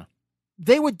 Yeah, right now.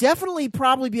 They would definitely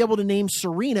probably be able to name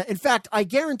Serena. In fact, I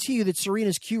guarantee you that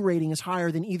Serena's Q rating is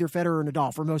higher than either Federer or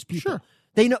Nadal for most people.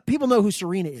 Sure. People know who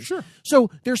Serena is. Sure.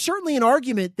 So there's certainly an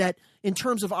argument that in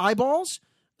terms of eyeballs,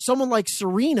 someone like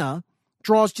Serena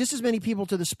draws just as many people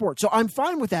to the sport. So I'm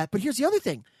fine with that. But here's the other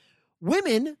thing.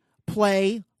 Women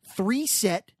play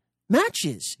 3-set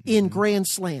matches in Grand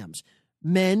Slams.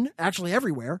 Men, actually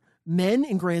everywhere, men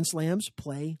in Grand Slams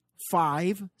play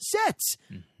 5 sets.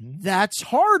 That's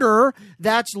harder.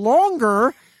 That's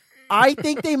longer. I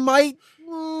think they might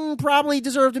probably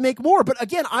deserve to make more. But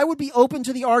again, I would be open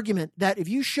to the argument that if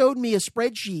you showed me a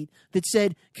spreadsheet that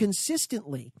said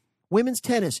consistently women's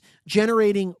tennis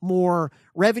generating more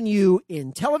revenue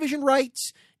in television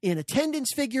rights, in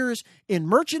attendance figures, in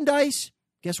merchandise,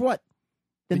 guess what?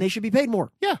 Then they should be paid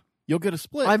more. Yeah, you'll get a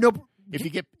split. I have no.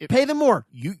 Pay them more.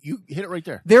 You hit it right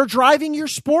there. They're driving your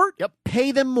sport. Yep.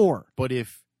 Pay them more. But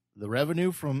if the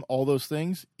revenue from all those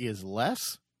things is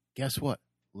less, guess what?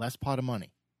 Less pot of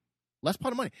money. Less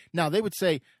pot of money. Now, they would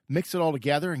say mix it all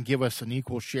together and give us an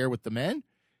equal share with the men.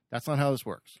 That's not how this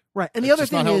works. Right. And the other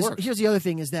thing is, here's the other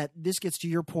thing is that this gets to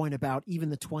your point about even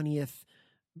the 20th,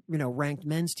 ranked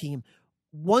men's team.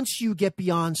 Once you get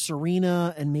beyond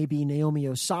Serena and maybe Naomi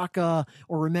Osaka,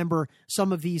 or remember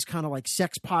some of these kind of like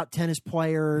sex pot tennis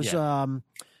players,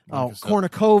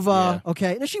 Kornikova.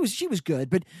 Okay. Now she was good,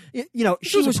 but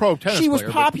she was a pro tennis she was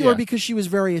player, popular because she was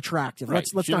very attractive. Right.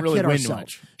 Let's not kid win ourselves.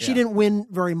 Much. Yeah. She didn't win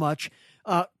very much.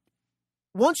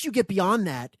 Once you get beyond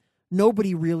that,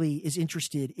 nobody really is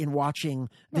interested in watching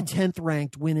the 10th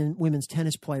ranked women's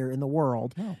tennis player in the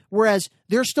world. No. Whereas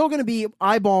there's still going to be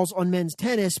eyeballs on men's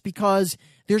tennis because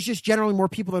there's just generally more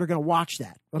people that are going to watch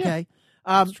that. Okay.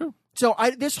 Yeah, that's true. So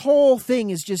this whole thing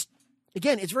is just,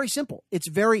 again, it's very simple. In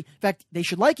fact, they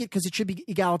should like it because it should be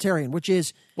egalitarian, which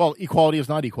is. Well, equality is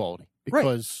not equality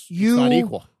because it's not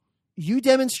equal. You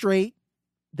demonstrate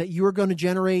that you are going to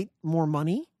generate more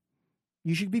money.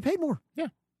 You should be paid more. Yeah.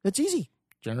 That's easy.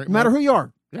 No matter who you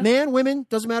are. Yeah. Man, women,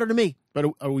 doesn't matter to me. But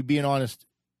are we being honest?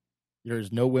 There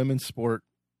is no women's sport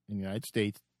in the United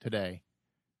States today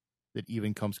that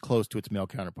even comes close to its male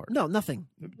counterpart. No, nothing.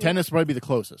 Tennis would probably be the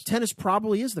closest. Tennis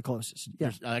probably is the closest.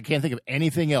 Yeah. I can't think of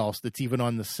anything else that's even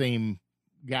on the same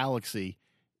galaxy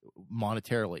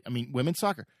monetarily. I mean, women's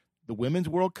soccer. The Women's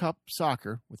World Cup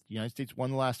soccer, with the United States won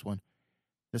the last one,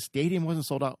 the stadium wasn't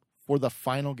sold out for the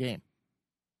final game.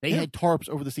 They had tarps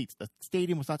over the seats. The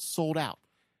stadium was not sold out.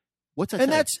 What's that?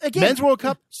 And that's, again, Men's World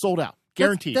Cup sold out,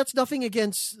 guaranteed. That's nothing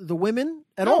against the women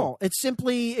at all. It's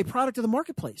simply a product of the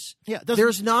marketplace. Yeah,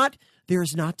 there's not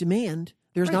demand.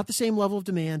 There's not the same level of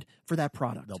demand for that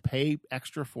product. They'll pay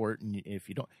extra for it, and if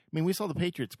you don't, we saw the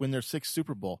Patriots win their 6th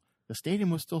Super Bowl. The stadium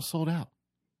was still sold out.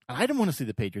 I didn't want to see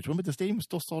the Patriots win, but the stadium was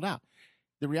still sold out.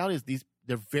 The reality is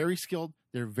they're very skilled,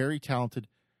 they're very talented.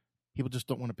 People just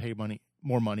don't want to pay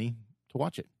more money to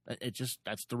watch it.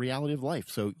 That's the reality of life.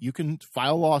 So you can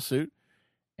file a lawsuit,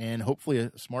 and hopefully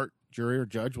a smart jury or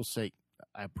judge will say,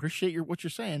 I appreciate what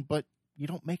you're saying, but you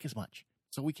don't make as much.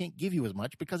 So we can't give you as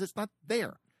much because it's not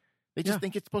there. They just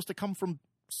think it's supposed to come from,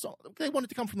 they want it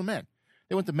to come from the men.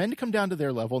 They want the men to come down to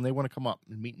their level, and they want to come up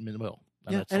and meet in the middle.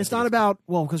 And it's not about,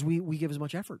 because we give as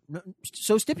much effort.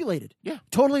 So stipulated. Yeah.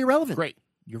 Totally irrelevant. Great.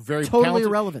 You're very totally talented.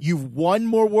 Irrelevant. You've won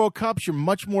more World Cups. You're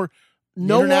much more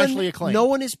internationally acclaimed. No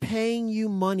one is paying you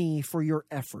money for your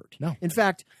effort. No. In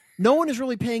fact, no one is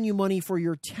really paying you money for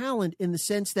your talent in the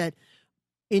sense that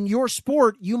in your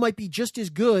sport, you might be just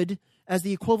as good as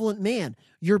the equivalent man.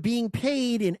 You're being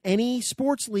paid in any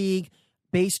sports league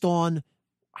based on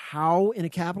how, in a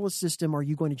capitalist system, are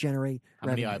you going to generate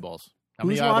revenue? Many eyeballs?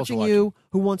 Who's watching you?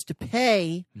 Who wants to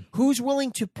pay? Who's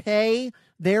willing to pay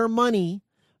their money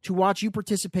to watch you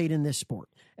participate in this sport?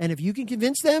 And if you can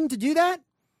convince them to do that,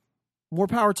 more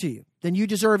power to you. Then you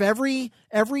deserve every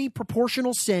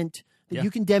proportional cent that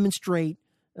you can demonstrate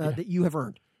that you have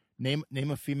earned. Name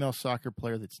a female soccer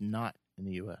player that's not in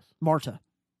the U.S. Marta.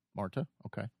 Okay.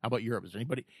 How about Europe?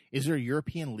 Is there a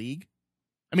European league?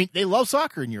 I mean, they love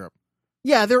soccer in Europe.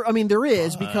 Yeah, there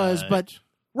is but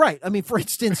right. I mean, for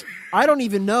instance, I don't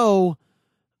even know.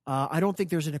 I don't think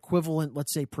there's an equivalent,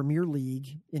 let's say, Premier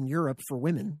League in Europe for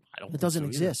women. It doesn't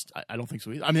exist. I don't think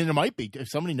so either. I mean, there might be. If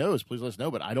somebody knows, please let us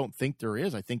know. But I don't think there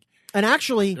is. I think, and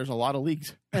actually, there's a lot of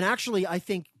leagues. And actually, I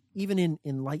think even in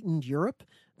enlightened Europe,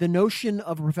 the notion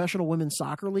of a professional women's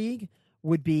soccer league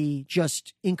would be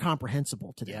just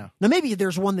incomprehensible to them. Yeah. Now, maybe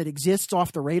there's one that exists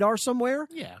off the radar somewhere.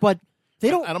 Yeah, but they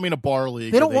don't. I don't mean a bar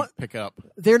league. They don't want pick up.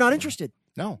 They're not interested.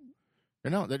 No,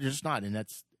 they're just not, and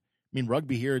that's. I mean,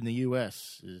 rugby here in the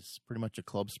U.S. is pretty much a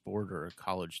club sport or a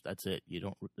college. That's it.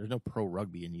 There's no pro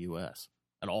rugby in the U.S.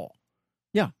 at all.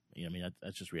 Yeah. I mean,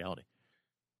 that's just reality.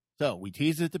 So we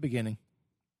teased it at the beginning.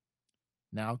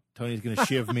 Now Tony's going to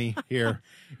shiv me here.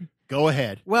 Go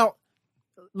ahead. Well,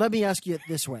 let me ask you it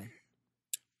this way.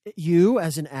 You,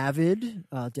 as an avid,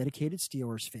 dedicated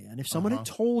Steelers fan, if someone had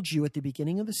told you at the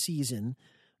beginning of the season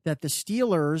that the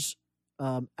Steelers,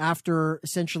 after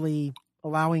essentially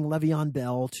allowing Le'Veon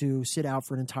Bell to sit out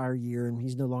for an entire year, and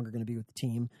he's no longer going to be with the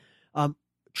team,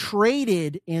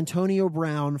 traded Antonio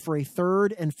Brown for a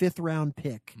 3rd and 5th round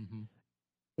pick. Mm-hmm.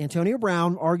 Antonio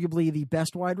Brown, arguably the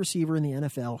best wide receiver in the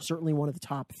NFL, certainly one of the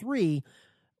top 3.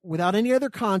 Without any other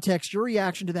context, your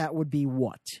reaction to that would be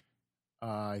what?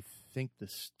 I think the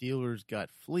Steelers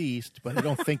got fleeced, but I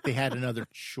don't think they had another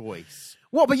choice.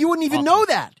 Well, but you wouldn't even know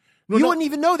that. Wouldn't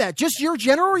even know that. Just your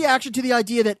general reaction to the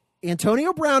idea that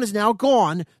Antonio Brown is now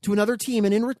gone to another team,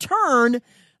 and in return,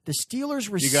 the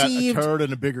Steelers received... You got a turd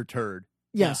and a bigger turd.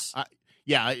 Yes.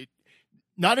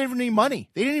 Not even any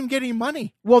money. They didn't even get any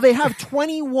money. Well, they have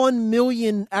 $21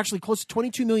 million, actually close to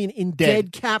 $22 million in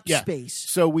dead cap space.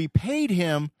 So we paid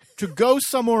him to go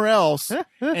somewhere else,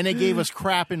 and they gave us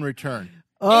crap in return.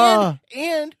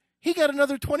 And he got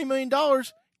another $20 million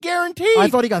guaranteed. I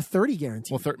thought he got 30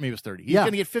 guaranteed. Well, maybe it was 30. He's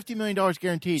going to get $50 million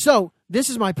guaranteed. So this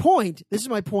is my point.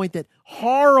 That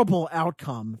horrible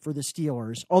outcome for the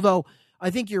Steelers. Although I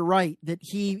think you're right that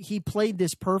he played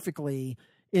this perfectly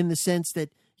in the sense that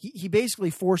he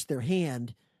basically forced their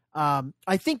hand.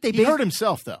 I think he hurt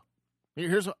himself though.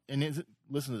 Listen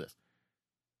to this.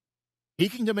 He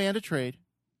can demand a trade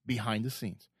behind the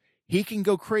scenes. He can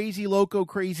go crazy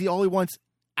all he wants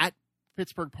at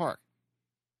Pittsburgh Park.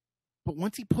 But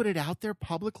once he put it out there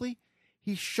publicly,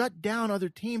 he shut down other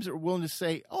teams that were willing to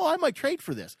say, "Oh, I might trade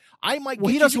for this. I might."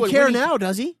 Well, he doesn't care now,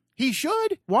 does he? He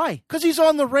should. Why? Because he's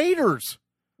on the Raiders.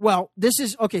 Well, this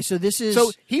is okay. So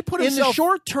he put himself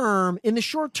in the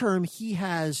short term. He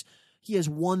has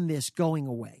won this going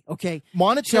away. Okay,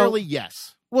 monetarily,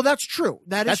 yes. Well, that's true.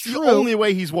 That's true. The only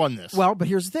way he's won this. Well, but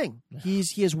here's the thing: he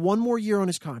has 1 more year on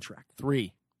his contract.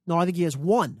 3. No, I think he has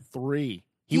 1. 3.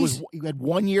 He had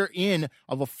 1 year in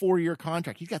of a 4-year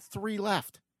contract. He's got 3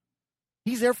 left.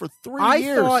 He's there for 3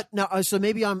 years. I thought now. So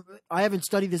maybe I haven't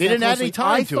studied this. They didn't add any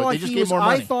time to it. They just gave more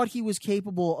money. I thought he was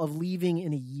capable of leaving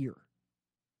in a year.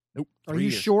 Nope. Are you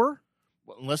sure?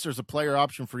 Well, unless there's a player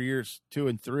option for years 2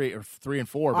 and 3 or 3 and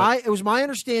 4. But it was my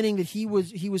understanding that he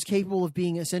was capable of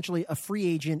being essentially a free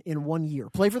agent in 1 year,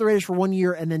 play for the Raiders for 1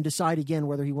 year, and then decide again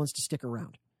whether he wants to stick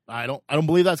around. I don't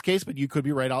believe that's the case, but you could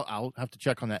be right. I'll have to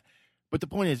check on that. But the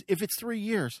point is, if it's 3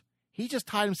 years, he just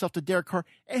tied himself to Derek Carr,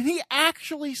 and he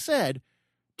actually said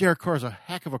Derek Carr's a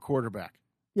heck of a quarterback.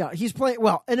 Yeah, he's playing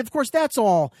well, and of course that's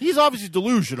all. He's obviously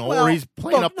delusional, or he's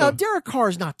playing up. No, Derek Carr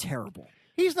is not terrible.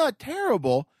 He's not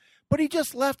terrible, but he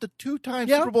just left a 2-time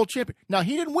Super Bowl champion. Now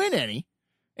he didn't win any,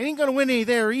 and he ain't going to win any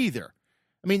there either.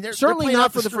 I mean, certainly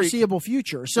not for the foreseeable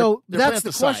future. So that's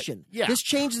the question. Yeah. This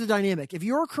changes the dynamic. If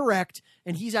you're correct,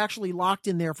 and he's actually locked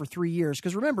in there for 3 years,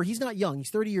 because remember, he's not young. He's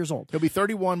 30 years old. He'll be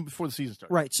 31 before the season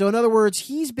starts. Right. So in other words,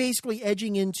 he's basically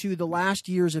edging into the last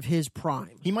years of his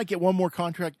prime. He might get 1 more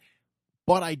contract,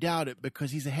 but I doubt it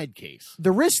because he's a head case.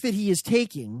 The risk that he is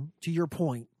taking, to your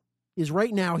point, is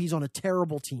right now he's on a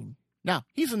terrible team. Now,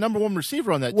 he's the number 1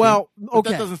 receiver on that team. Well,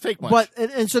 okay. That doesn't take much. But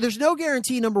and so there's no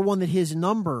guarantee, number one, that his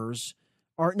numbers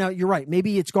are... Now, you're right.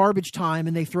 Maybe it's garbage time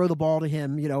and they throw the ball to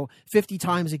him, 50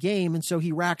 times a game, and so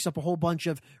he racks up a whole bunch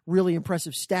of really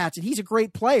impressive stats. And he's a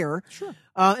great player. Sure.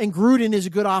 And Gruden is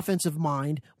a good offensive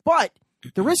mind. But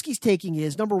the risk he's taking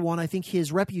is, number one, I think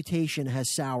his reputation has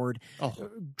soured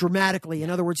dramatically. In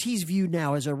other words, he's viewed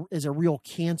now as a real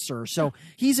cancer. So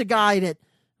he's a guy that...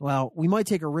 Well, we might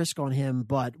take a risk on him,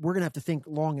 but we're going to have to think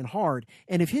long and hard.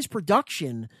 And if his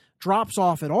production drops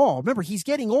off at all, remember, he's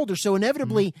getting older, so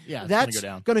inevitably that's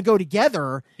going to go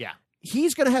together. Yeah.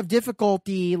 he's going to have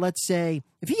difficulty, let's say,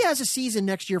 if he has a season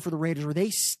next year for the Raiders where they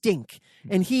stink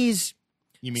and he's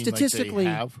You mean statistically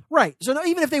like they have? right. So no,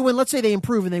 even if they win, let's say they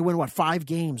improve and they win, 5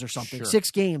 games or something, Sure.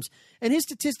 6 games, and his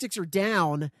statistics are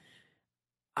down,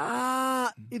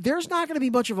 there's not going to be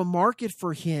much of a market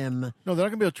for him. No, they're not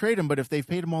going to be able to trade him, but if they've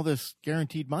paid him all this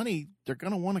guaranteed money, they're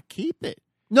going to want to keep it.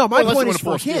 No, my Unless point they is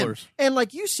wanna for pull him. Steelers. And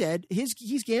like you said,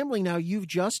 he's gambling now. You've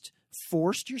just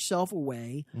forced yourself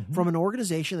away from an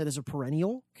organization that is a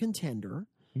perennial contender.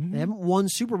 They haven't won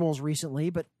Super Bowls recently,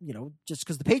 but just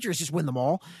because the Patriots just win them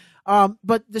all.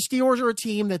 But the Steelers are a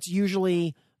team that's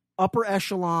usually upper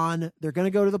echelon. They're going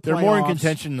to go to the playoffs. They're more in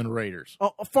contention than the Raiders.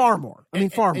 Far more. I mean,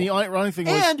 far And the more. ironic thing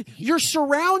was, And you're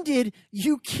surrounded.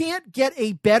 You can't get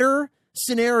a better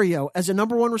scenario as a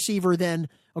number one receiver than,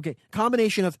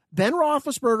 combination of Ben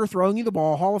Roethlisberger throwing you the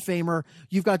ball, Hall of Famer.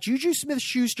 You've got Juju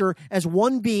Smith-Schuster as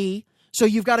 1B. So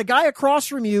you've got a guy across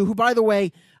from you who, by the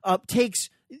way,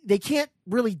 they can't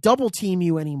really double team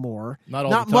you anymore.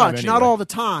 Not much, anyway. not all the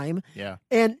time. Yeah.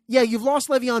 And you've lost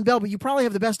Le'Veon Bell, but you probably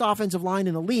have the best offensive line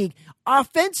in the league.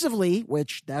 Offensively,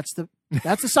 which that's the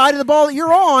side of the ball that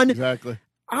you're on. Exactly.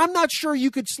 I'm not sure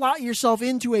you could slot yourself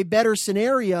into a better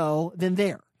scenario than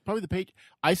there. Probably the Patriots.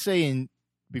 I say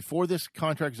before this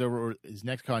contract is over, or his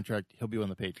next contract, he'll be on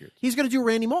the Patriots. He's going to do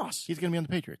Randy Moss. He's going to be on the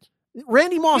Patriots.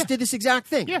 Randy Moss did this exact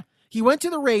thing. Yeah. He went to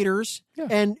the Raiders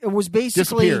and it was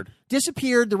basically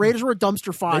disappeared. The Raiders were a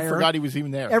dumpster fire. They forgot he was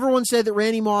even there. Everyone said that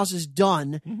Randy Moss is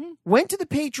done. Went to the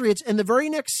Patriots, and the very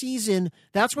next season,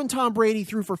 that's when Tom Brady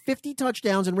threw for 50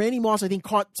 touchdowns, and Randy Moss, I think,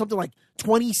 caught something like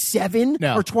 27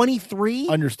 or 23.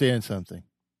 Understand something.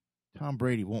 Tom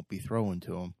Brady won't be throwing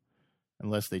to him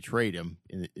unless they trade him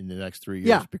in the next 3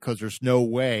 years, because there's no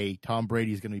way Tom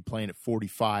Brady's going to be playing at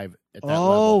 45 at that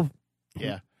level.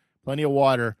 Yeah. Plenty of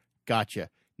water. Gotcha.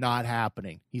 Not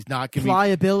happening. He's not going to be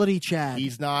Pliability, Chad.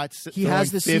 He's not He throwing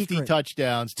has the 50 secret.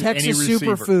 touchdowns to Texas any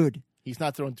receiver. Superfood. He's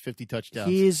not throwing 50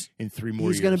 touchdowns in 3 more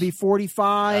years. He's going to be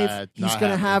 45. He's not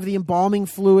going to happening. have the embalming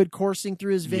fluid coursing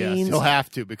through his veins. Yes, he'll have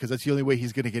to, because that's the only way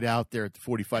he's going to get out there at the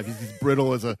 45. He's as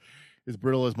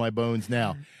brittle as my bones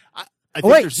now. I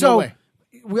think there's no way.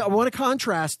 I want to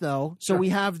contrast, though. So we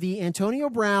have the Antonio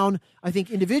Brown, I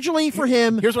think individually for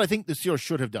him. Here's what I think the Steelers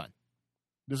should have done.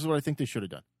 This is what I think they should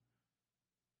have done.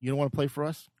 You don't want to play for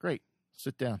us? Great.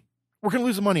 Sit down. We're going to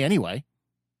lose the money anyway.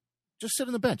 Just sit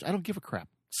on the bench. I don't give a crap.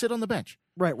 Sit on the bench.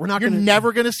 Right. You're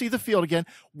never going to see the field again.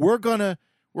 We're gonna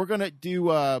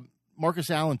do Marcus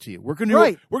Allen to you. We're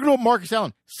gonna do Marcus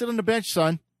Allen. Sit on the bench,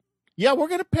 son. Yeah, we're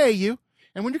gonna pay you.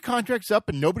 And when your contract's up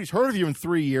and nobody's heard of you in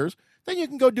 3 years, then you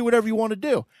can go do whatever you want to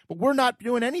do. But we're not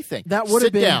doing anything. That would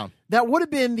have Sit down. That would have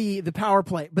been the power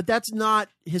play, but that's not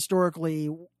historically.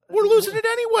 We're losing it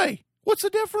anyway. What's the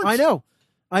difference? I know.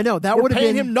 That We're would have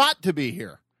paying been him not to be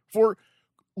here for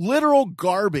literal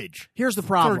garbage. Here's the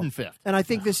problem. 3rd and 5th. And I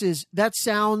think that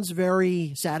sounds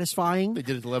very satisfying. They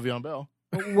did it to Le'Veon Bell.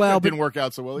 Well, it didn't work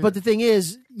out so well either. But the thing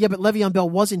is, but Le'Veon Bell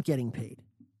wasn't getting paid.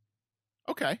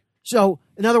 Okay. So,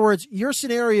 in other words, your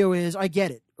scenario is, I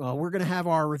get it. We're going to have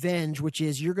our revenge, which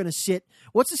is you're going to sit.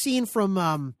 What's the scene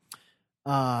from?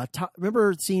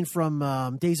 Remember the scene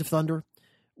from Days of Thunder,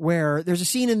 where there's a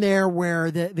scene in there where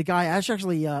the guy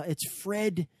actually it's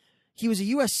Fred. He was a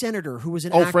U.S. senator who was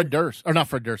an actor. Fred Durst. Or not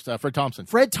Fred Durst, Fred Thompson.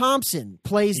 Fred Thompson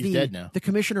plays the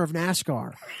commissioner of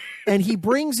NASCAR. And he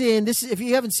brings in this. If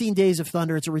you haven't seen Days of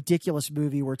Thunder, it's a ridiculous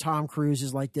movie where Tom Cruise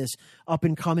is like this up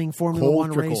and coming Formula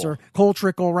One racer. Cole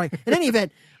Trickle, right? In any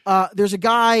event, there's a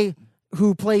guy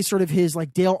who plays sort of his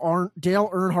like Dale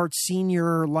Earnhardt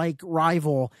Sr. like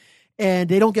rival, and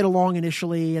they don't get along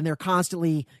initially, and they're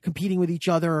constantly competing with each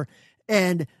other.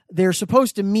 And they're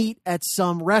supposed to meet at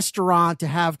some restaurant to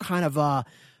have kind of a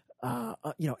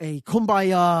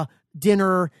kumbaya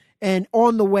dinner. And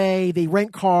on the way, they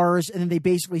rent cars, and then they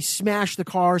basically smash the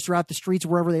cars throughout the streets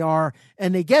wherever they are.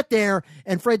 And they get there,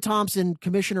 and Fred Thompson,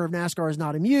 commissioner of NASCAR, is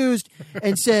not amused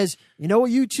and says, "You know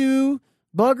what you two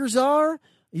buggers are?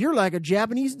 You're like a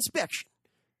Japanese inspection."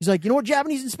 He's like, "You know what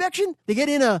Japanese inspection? They get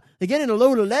in a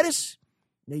load of lettuce,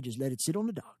 and they just let it sit on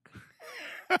the dock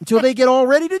until they get all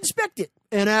ready to inspect it.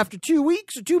 And after 2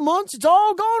 weeks or 2 months, it's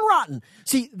all gone rotten."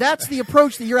 See, that's the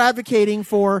approach that you're advocating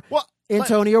for.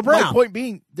 Antonio Brown. My point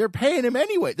being, they're paying him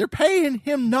anyway. They're paying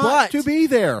him not to be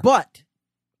there. But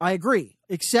I agree,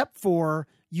 except for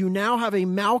you now have a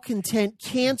malcontent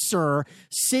cancer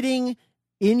sitting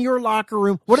in your locker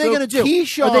room. What are they going to do?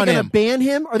 Are they going to ban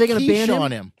him? Are they going to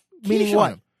ban him? Meaning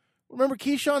what? Remember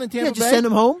Keyshawn in Tampa Bay? Just send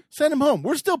him home? Send him home.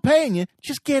 We're still paying you.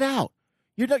 Just get out.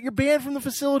 You're banned from the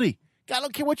facility. I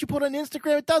don't care what you put on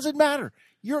Instagram. It doesn't matter.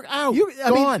 You're out.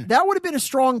 Gone. That would have been a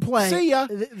strong play. See ya.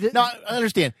 No, I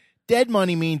understand. dead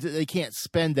money means that they can't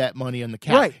spend that money on the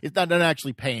cap. Right. It's not, they're not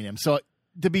actually paying him. So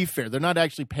to be fair, they're not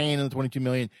actually paying him the $22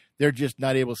 million. They're just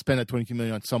not able to spend that $22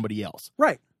 million on somebody else.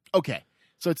 Right. Okay.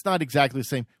 So it's not exactly the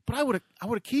same. But I would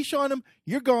have quiche on him.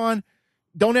 You're gone.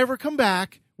 Don't ever come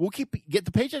back. We'll get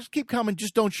the paychecks keep coming.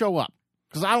 Just don't show up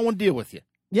because I don't want to deal with you.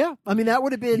 Yeah. I mean, that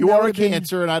would have been. You are a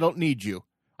cancer, and I don't need you.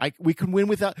 We can win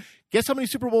without. Guess how many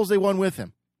Super Bowls they won with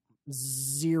him?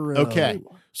 0. Okay.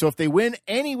 So if they win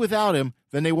any without him,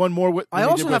 then they won more with. I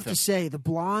also have to say the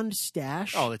blonde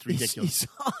stash. Oh, that's ridiculous. is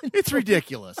It's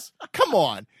ridiculous. Come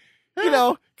on. You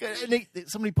know,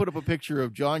 somebody put up a picture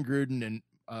of John Gruden and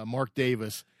Mark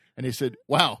Davis, and they said,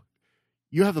 "Wow,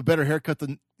 you have a better haircut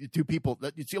than the two people.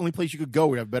 It's the only place you could go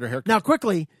where you have a better haircut." Now,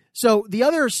 quickly, so the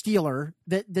other Steeler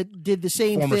that did the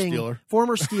same Former thing, Steeler.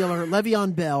 former Steeler,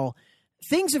 Le'Veon Bell,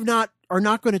 things are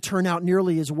not going to turn out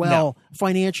nearly as well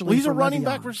financially. Well, he's for a running Le'Veon.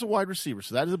 back versus a wide receiver,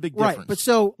 so that is a big Right, difference. but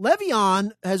so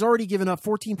Le'Veon has already given up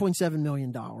 $14.7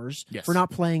 million for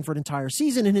not playing for an entire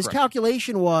season, and his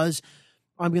calculation was,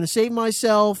 I'm going to save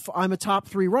myself, I'm a top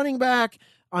 3 running back,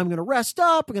 I'm going to rest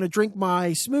up, I'm going to drink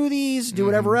my smoothies, do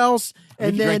whatever else.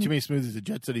 And he drank too many smoothies. The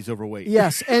Jet said he's overweight.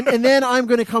 Yes, and then I'm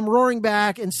going to come roaring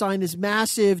back and sign this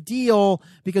massive deal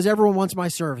because everyone wants my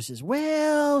services.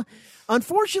 Well,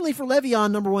 unfortunately for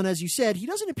Le'Veon, number one, as you said, he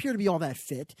doesn't appear to be all that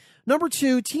fit. Number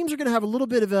two, teams are going to have a little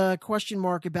bit of a question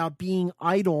mark about being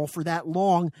idle for that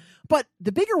long. But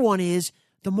the bigger one is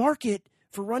the market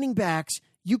for running backs.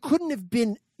 You couldn't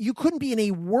be in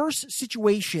a worse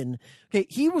situation. Okay,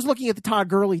 he was looking at the Todd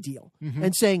Gurley deal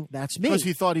and saying, that's me. Because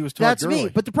he thought he was Todd Gurley.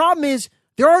 Me. But the problem is,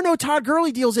 there are no Todd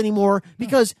Gurley deals anymore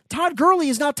because Todd Gurley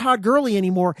is not Todd Gurley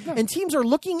anymore. And teams are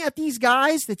looking at these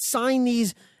guys that sign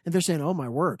these, and they're saying, oh, my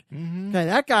word. Okay,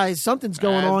 that guy, something's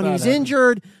going on. He's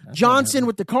injured. Johnson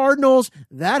with the Cardinals,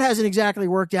 that hasn't exactly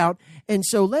worked out. And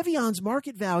so Le'Veon's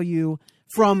market value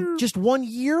from just 1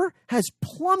 year has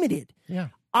plummeted. Yeah.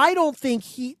 I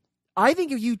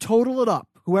think if you total it up,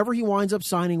 whoever he winds up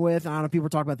signing with, I don't know, people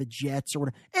talk about the Jets or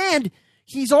whatever, and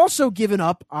he's also given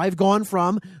up, I've gone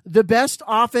from the best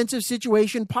offensive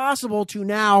situation possible to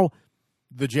now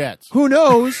the Jets. Who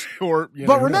knows?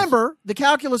 But remember, the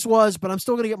calculus was, but I'm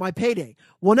still going to get my payday.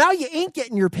 Well, now you ain't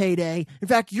getting your payday. In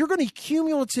fact, you're going to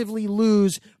cumulatively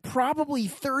lose probably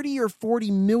 $30 or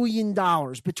 $40 million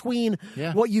between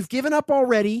what you've given up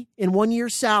already in 1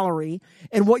 year's salary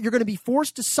and what you're going to be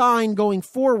forced to sign going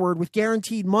forward with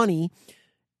guaranteed money.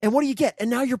 And what do you get? And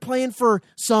now you're playing for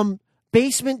some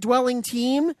basement-dwelling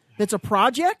team that's a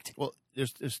project? Well,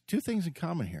 there's two things in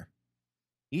common here.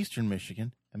 Eastern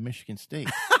Michigan and Michigan State.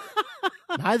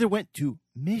 Neither went to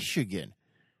Michigan,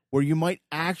 where you might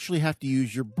actually have to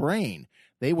use your brain.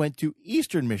 They went to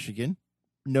Eastern Michigan,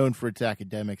 known for its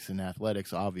academics and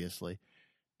athletics, obviously,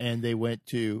 and they went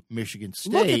to Michigan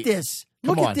State. Look at this.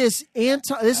 Look at this.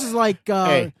 This is like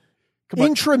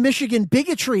intra-Michigan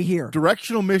bigotry here.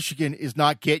 Directional Michigan is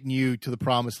not getting you to the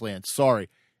promised land. Sorry.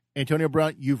 Antonio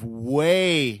Brown, you've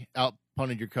way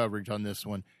outpunted your coverage on this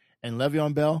one. And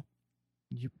Le'Veon Bell,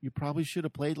 you probably should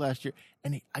have played last year.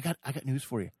 And I got news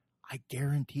for you. I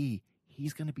guarantee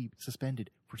he's going to be suspended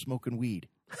for smoking weed.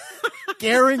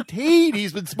 Guaranteed.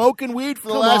 He's been smoking weed for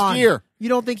the last year. You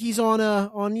don't think he's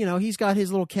on he's got his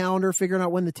little calendar figuring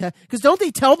out when the test, because don't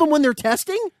they tell them when they're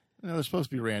testing? No, they're supposed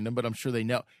to be random, but I'm sure they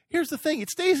know. Here's the thing. It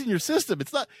stays in your system.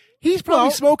 It's not. He's probably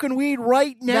smoking weed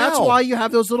right now. That's why you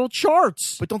have those little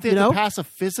charts. But don't they have to pass a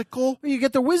physical? You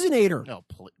get the Whizzinator. No,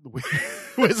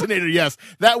 Whizzinator, yes.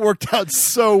 That worked out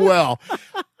so well.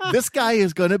 This guy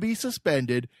is going to be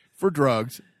suspended for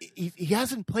drugs. He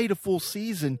hasn't played a full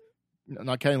season.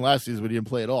 Not counting last season, but he didn't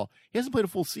play at all. He hasn't played a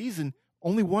full season.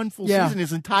 Only one full season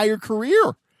his entire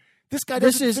career. This guy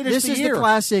doesn't finish This the is year. the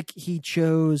classic, he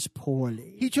chose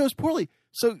poorly. He chose poorly.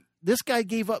 So this guy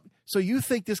gave up. So you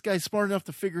think this guy's smart enough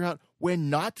to figure out when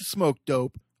not to smoke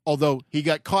dope, although he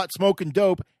got caught smoking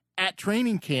dope at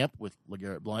training camp with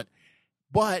LeGarrette Blount,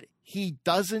 but he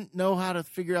doesn't know how to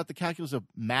figure out the calculus of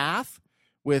math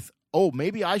with,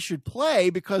 maybe I should play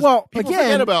because people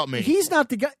forget about me. He's not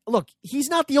the guy. Look, he's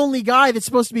not the only guy that's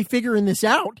supposed to be figuring this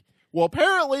out. Well,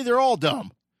 apparently they're all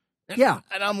dumb. Yeah.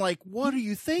 And I'm like, what are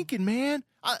you thinking, man?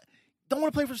 I don't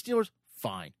want to play for the Steelers?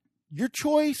 Fine. Your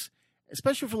choice,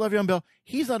 especially for Le'Veon Bell.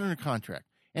 He's not under contract.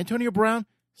 Antonio Brown,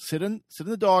 sit in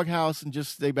the doghouse and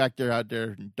just stay back there out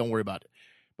there and don't worry about it.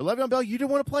 But Le'Veon Bell, you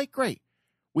didn't want to play? Great.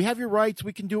 We have your rights.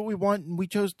 We can do what we want, and we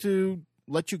chose to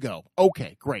let you go.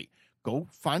 Okay, great. Go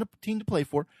find a team to play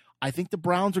for. I think the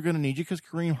Browns are going to need you because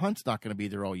Kareem Hunt's not going to be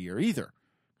there all year either.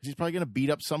 Because he's probably going to beat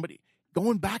up somebody.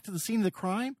 Going back to the scene of the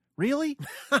crime? Really?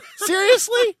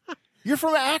 Seriously? You're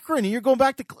from Akron and you're going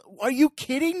back to... Are you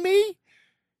kidding me?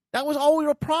 That was always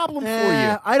a problem for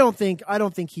you. I don't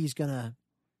think he's gonna.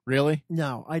 Really?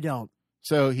 No, I don't.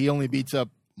 So he only beats up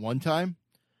one time?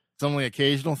 It's only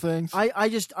occasional things?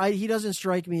 He doesn't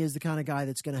strike me as the kind of guy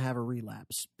that's going to have a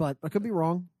relapse, but I could be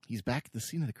wrong. He's back at the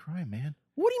scene of the crime, man.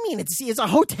 What do you mean? It's a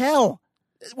hotel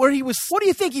where he was. What do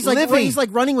you think? He's living. He's like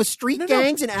running with street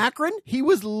gangs in Akron? He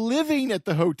was living at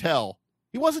the hotel.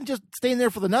 He wasn't just staying there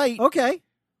for the night. Okay.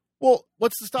 Well,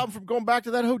 what's to stop him from going back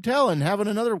to that hotel and having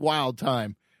another wild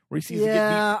time? Where he sees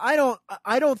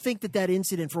I don't think that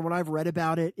incident, from what I've read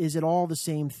about it, is at all the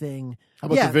same thing. How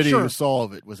about the video you saw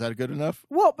of it? Was that good enough?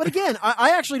 Well, but again,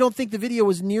 I actually don't think the video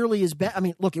was nearly as bad. I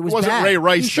mean, look, it was wasn't bad. Ray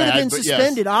Rice he should have been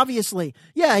suspended, obviously.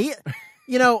 Yeah,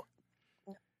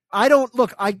 I don't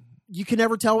look. You can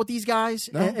never tell with these guys,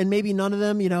 and maybe none of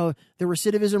them. The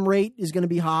recidivism rate is going to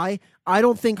be high. I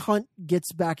don't think Hunt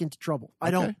gets back into trouble.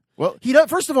 I don't. Well,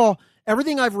 First of all,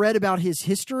 everything I've read about his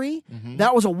history,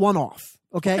 that was a one-off.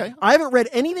 Okay? I haven't read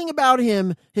anything about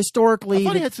him historically. I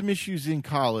thought he had some issues in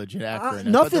college at Akron.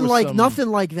 Nothing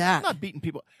like that. Not beating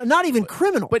people. Not even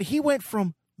criminal. But he went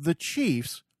from the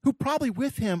Chiefs, who probably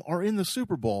with him are in the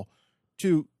Super Bowl,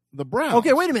 to the Browns.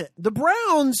 Okay, wait a minute. The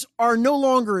Browns are no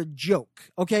longer a joke.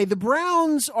 Okay? The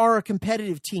Browns are a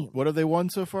competitive team. What have they won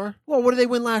so far? Well, what did they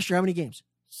win last year? How many games?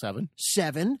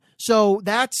 7. So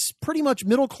that's pretty much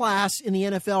middle class in the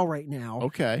NFL right now.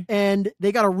 Okay. And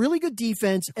they got a really good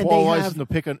defense. And they have to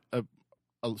pick a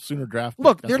sooner draft pick.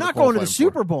 Look, they're not going to the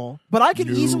Super Bowl, but I could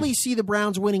easily see the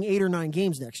Browns winning 8 or 9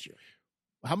 games next year.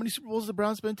 How many Super Bowls have the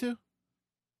Browns been to?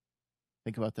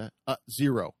 Think about that.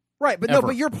 0. Right, but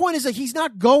But your point is that he's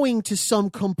not going to some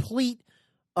complete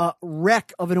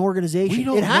wreck of an organization.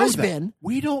 It has been.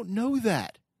 We don't know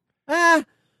that. I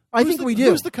think we do.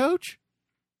 Who's the coach?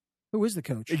 Who is the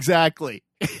coach? Exactly.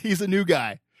 He's a new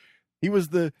guy. He was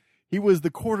the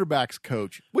quarterback's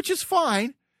coach, which is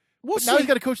fine. Now he's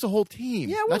got to coach the whole team.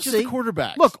 Yeah, we'll Not just the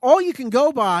quarterback. Look, all you can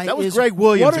go by that was is Greg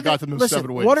Williams that got them those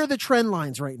 7 wins. What are the trend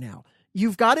lines right now?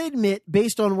 You've got to admit,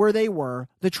 based on where they were,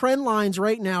 the trend lines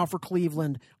right now for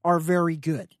Cleveland are very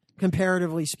good,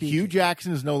 comparatively speaking. Hugh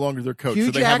Jackson is no longer their coach. Hugh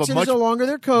Jackson is no longer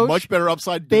their coach. Much better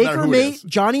upside.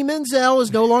 Johnny Manziel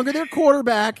is no longer their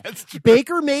quarterback. That's true.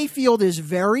 Baker Mayfield is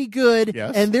very good,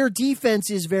 yes. and their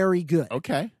defense is very good.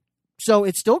 Okay. So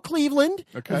it's still Cleveland.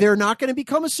 Okay. They're not going to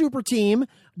become a super team,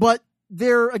 but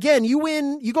again, you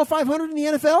win, you go 500 in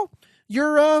the NFL,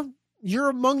 you're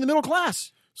among the middle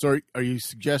class. So are you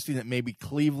suggesting that maybe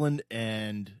Cleveland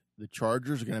and the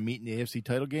Chargers are going to meet in the AFC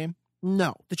title game?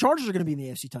 No, the Chargers are going to be in the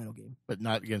AFC title game. But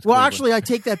not against Well, Cleveland. actually, I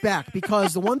take that back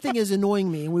because the one thing is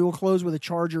annoying me, and we will close with the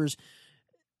Chargers.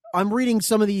 I'm reading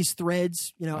some of these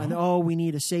threads, and we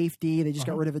need a safety. They just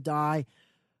got rid of a die.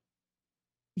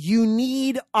 You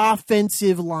need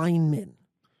offensive linemen.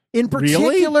 In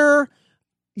particular,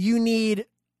 you need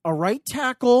a right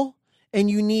tackle and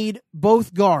you need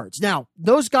both guards. Now,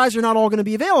 those guys are not all going to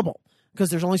be available because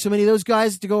there's only so many of those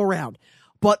guys to go around.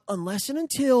 But unless and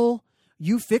until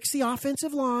you fix the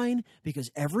offensive line, because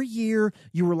every year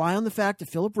you rely on the fact that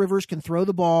Phillip Rivers can throw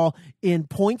the ball in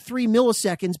 0.3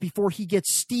 milliseconds before he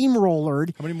gets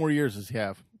steamrollered. How many more years does he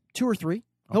have? 2 or 3.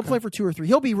 He'll play for 2 or 3.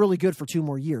 He'll be really good for 2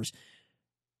 more years.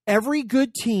 Every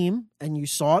good team, and you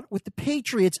saw it with the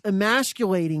Patriots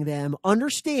emasculating them,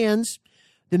 understands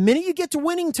the minute you get to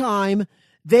winning time,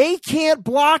 they can't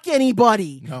block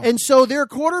anybody. No. And so their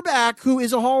quarterback, who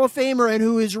is a Hall of Famer and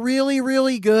who is really,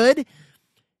 really good,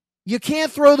 you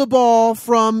can't throw the ball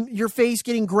from your face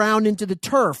getting ground into the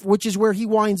turf, which is where he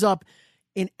winds up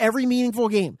in every meaningful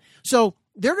game. So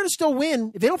they're going to still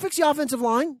win. If they don't fix the offensive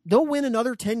line, they'll win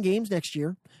another 10 games next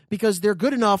year because they're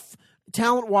good enough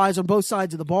talent-wise on both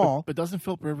sides of the ball. But doesn't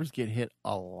Phillip Rivers get hit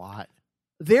a lot?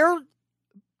 Their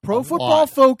Pro Football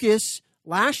Focus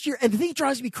last year, and the thing that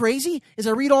drives me crazy is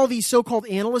I read all these so-called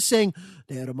analysts saying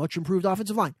they had a much improved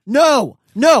offensive line. No.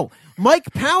 Mike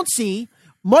Pouncey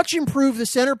much improved the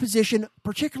center position,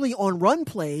 particularly on run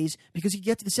plays, because he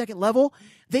get to the second level.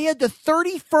 They had the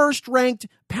 31st ranked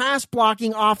pass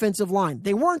blocking offensive line.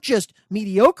 They weren't just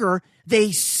mediocre.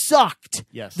 They sucked.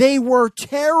 Yes. They were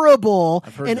terrible.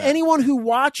 I've heard and that. anyone who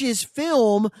watches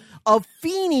film of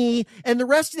Feeney and the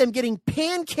rest of them getting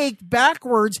pancaked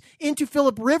backwards into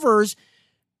Phillip Rivers,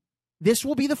 this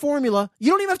will be the formula.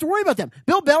 You don't even have to worry about them.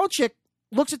 Bill Belichick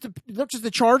looks at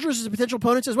the Chargers as a potential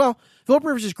opponent as well. Phillip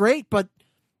Rivers is great, but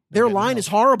their line is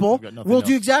horrible. We'll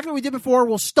do exactly what we did before.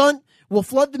 We'll stunt. We'll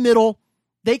flood the middle.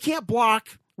 They can't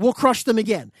block. We'll crush them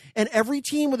again. And every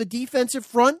team with a defensive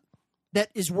front that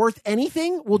is worth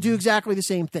anything will do exactly the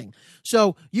same thing.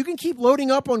 So you can keep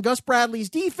loading up on Gus Bradley's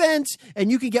defense,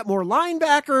 and you can get more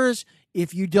linebackers.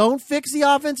 if you don't fix the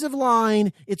offensive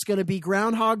line, it's going to be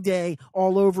Groundhog Day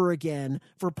all over again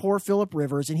for poor Phillip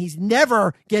Rivers, and he's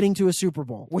never getting to a Super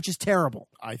Bowl, which is terrible.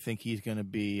 I think he's going to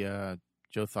be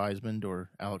Joe Theismann or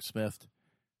Alex Smith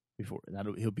before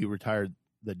he'll be retired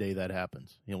the day that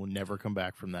happens. He'll never come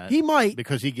back from that. He might,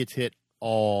 because he gets hit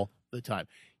all the time.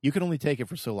 You can only take it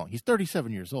for so long. He's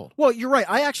 37 years old. Well, you're right.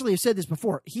 I actually have said this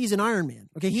before. He's an Iron Man.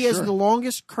 Okay, he has the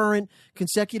longest current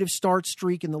consecutive start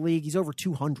streak in the league. He's over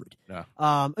 200. Yeah.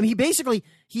 I mean,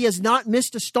 he has not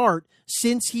missed a start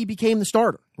since he became the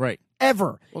starter. Right.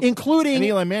 Ever, including... And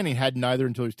Eli Manning had neither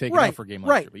until he was taken out for a game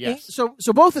last year. But yes.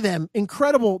 So both of them,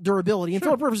 incredible durability. And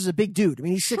Phillip Rivers is a big dude. I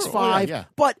mean, he's 6'5". Yeah.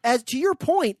 But as to your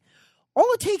point, all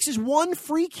it takes is one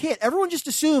freak hit. Everyone just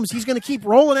assumes he's going to keep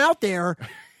rolling out there.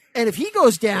 And if he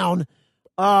goes down...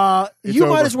 you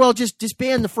might as well just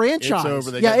disband the franchise. It's over.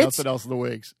 They got nothing else in the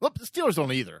wings. Look, the Steelers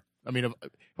don't either. I mean, if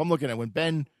I'm looking at when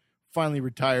Ben finally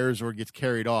retires or gets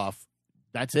carried off,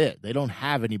 that's it. They don't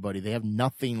have anybody. They have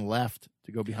nothing left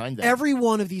to go behind them. Every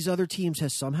one of these other teams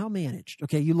has somehow managed.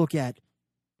 Okay, you look at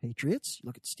Patriots, you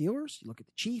look at the Steelers, you look at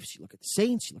the Chiefs, you look at the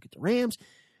Saints, you look at the Rams.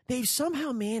 They've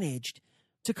somehow managed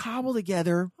to cobble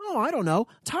together, I don't know,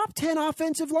 top 10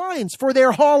 offensive lines for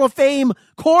their Hall of Fame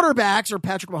quarterbacks, or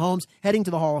Patrick Mahomes heading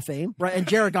to the Hall of Fame, right? And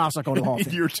Jared Goff's not going to the Hall of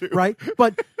Fame. Year two. Right?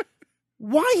 But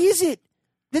why is it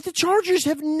that the Chargers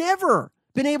have never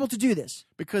been able to do this?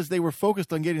 Because they were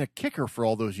focused on getting a kicker for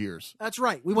all those years. That's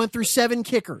right. We went through 7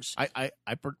 kickers. I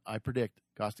predict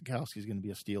Gostkowski is going to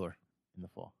be a Steeler in the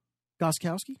fall.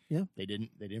 Gostkowski? Yeah. They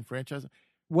didn't franchise him.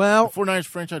 Well, the 49ers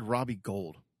franchised Robbie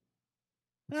Gold.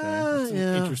 Okay. That's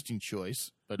an interesting choice.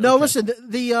 But no, listen,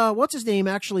 the what's his name,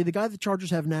 actually, the guy the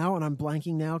Chargers have now, and I'm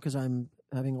blanking now because I'm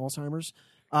having Alzheimer's,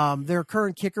 their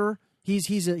current kicker, he's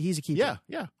a keeper.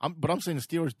 Yeah. But I'm saying the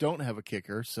Steelers don't have a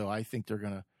kicker, so I think they're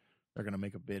gonna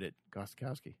make a bid at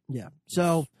Gostkowski. Yeah.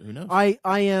 So who knows? I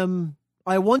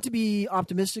want to be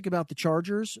optimistic about the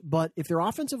Chargers, but if their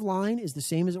offensive line is the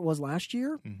same as it was last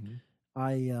year,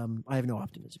 I have no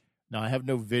optimism. Now, I have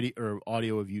no video or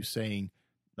audio of you saying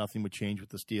nothing would change with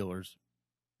the Steelers,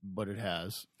 but it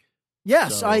has.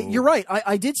 Yes, so... you're right.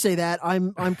 I did say that.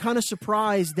 I'm kind of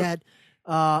surprised that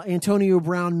Antonio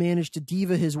Brown managed to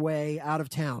diva his way out of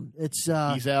town.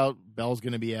 He's out. Bell's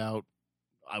going to be out.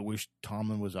 I wish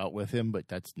Tomlin was out with him, but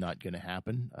that's not going to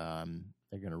happen.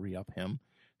 They're going to re-up him.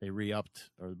 They re-upped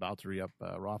or about to re-up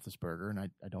Roethlisberger, and I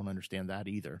don't understand that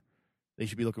either. They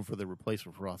should be looking for the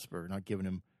replacement for Roethlisberger, not giving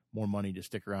him more money to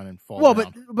stick around and fall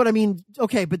down. But I mean,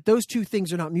 okay, but those two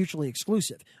things are not mutually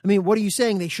exclusive. I mean, what are you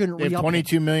saying? They shouldn't re-up him? They have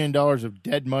 $22 million of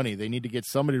dead money. They need to get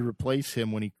somebody to replace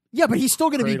him when he... Yeah, but he's still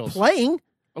going to be playing.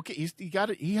 Okay, he got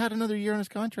it. He had another year on his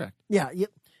contract. Yeah.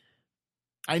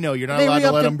 I know, you're not allowed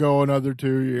to let him go another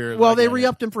 2 years. Well, they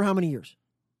re-upped him for how many years?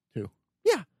 2.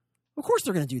 Yeah, of course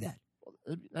they're going to do that.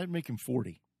 That'd make him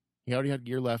 40. He already had a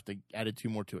year left. They added 2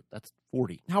 more to it. That's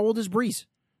 40. How old is Breeze?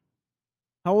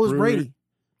 How old is Brady?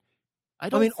 I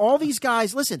mean, all these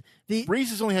guys, listen. Breeze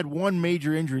has only had one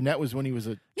major injury, and that was when he was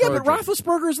a Charger. Yeah, but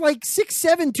Roethlisberger's like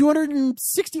 6'7",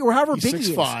 260, or however big he is.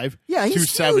 6'5", yeah,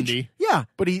 he's 270. Huge. Yeah,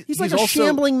 but he's like a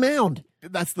shambling mound.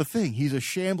 That's the thing. He's a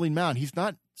shambling mound. He's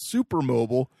not super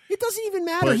mobile. It doesn't even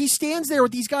matter. He stands there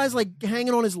with these guys like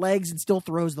hanging on his legs and still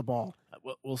throws the ball.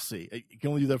 We'll see. You can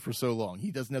only do that for so long. He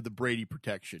doesn't have the Brady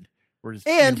protection where his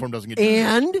uniform doesn't get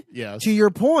And yes. to your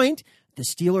point, the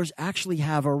Steelers actually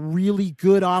have a really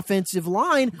good offensive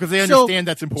line. Because they understand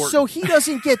that's important. So he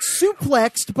doesn't get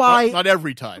suplexed by not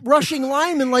every time. Rushing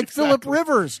linemen like exactly. Phillip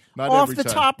Rivers not off the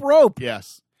top rope.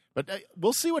 Yes. But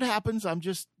we'll see what happens. I'm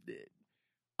good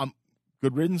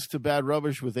riddance to bad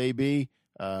rubbish with AB.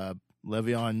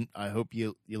 Le'Veon, I hope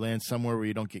you land somewhere where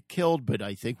you don't get killed, but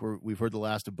I think we've heard the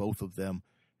last of both of them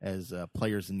as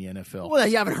players in the NFL. Well,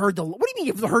 you haven't heard what do you mean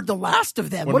you've heard the last of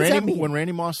them? What does that mean? When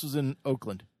Randy Moss was in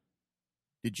Oakland,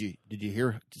 did you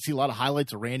see a lot of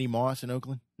highlights of Randy Moss in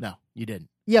Oakland? No, you didn't.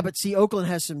 Yeah, but see, Oakland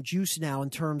has some juice now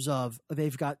in terms of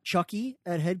they've got Chucky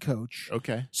at head coach.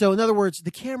 Okay. So in other words,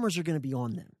 the cameras are going to be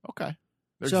on them. Okay.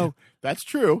 So that's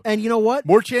true. And you know what?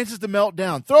 More chances to melt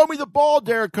down. Throw me the ball,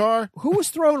 Derek Carr. Who was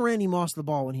throwing Randy Moss the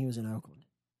ball when he was in Oakland?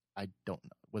 I don't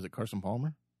know. Was it Carson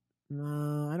Palmer?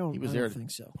 No, I don't. He was I there. Don't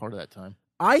think so. Part of that time.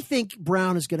 I think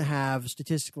Brown is going to have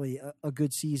statistically a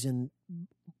good season,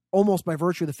 almost by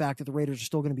virtue of the fact that the Raiders are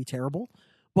still going to be terrible,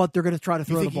 but they're going to try to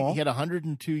throw the ball. He had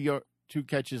 102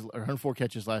 catches or 104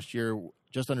 catches last year,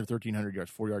 just under 1,300 yards,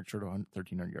 4 yards short of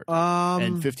 1,300 yards,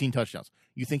 and 15 touchdowns.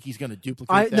 You think he's going to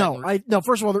duplicate that? No.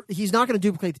 First of all, he's not going to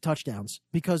duplicate the touchdowns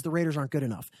because the Raiders aren't good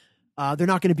enough. They're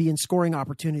not going to be in scoring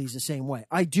opportunities the same way.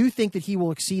 I do think that he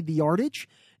will exceed the yardage,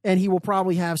 and he will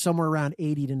probably have somewhere around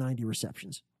 80 to 90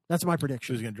 receptions. That's my So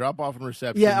prediction. he's going to drop off in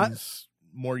receptions, Yeah,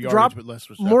 more yardage, but less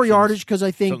receptions. More yardage because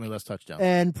I think certainly less touchdowns.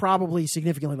 and probably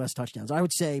significantly less touchdowns. I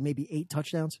would say maybe 8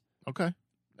 touchdowns. Okay.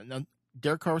 And now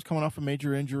Derek Carr was coming off a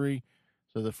major injury,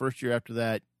 so the first year after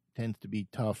that tends to be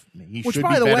tough. He Which, should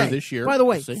by be the better way, this year. By the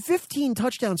way, We'll see. 15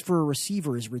 touchdowns for a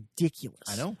receiver is ridiculous.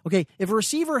 I know. Okay, if a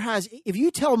receiver has, if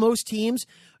you tell most teams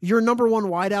your number one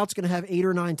wideout's going to have 8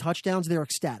 or 9 touchdowns, they're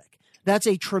ecstatic. That's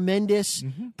a tremendous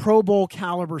Pro Bowl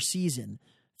caliber season.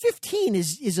 15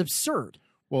 is absurd.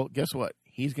 Well, guess what?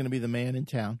 He's going to be the man in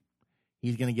town.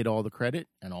 He's going to get all the credit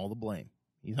and all the blame.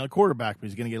 He's not a quarterback, but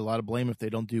he's going to get a lot of blame if they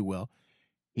don't do well.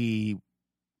 He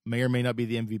may or may not be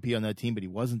the MVP on that team, but he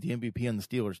wasn't the MVP on the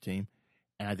Steelers team.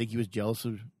 And I think he was jealous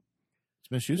of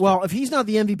Smith-Schuster. Well, if he's not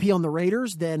the MVP on the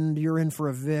Raiders, then you're in for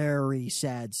a very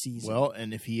sad season. Well,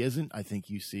 and if he isn't, I think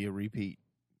you see a repeat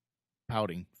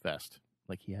pouting fest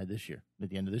like he had this year, at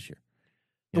the end of this year.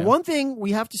 The one thing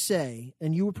we have to say,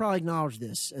 and you would probably acknowledge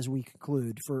this as we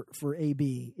conclude for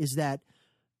AB, is that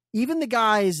even the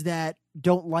guys that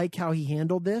don't like how he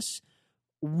handled this,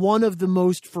 one of the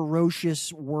most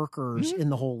ferocious workers in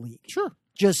the whole league. Sure.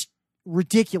 Just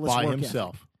ridiculous by work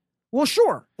himself. ethic. Well,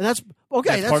 sure. And that's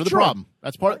okay. That's part of the true. problem.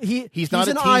 That's part. He's not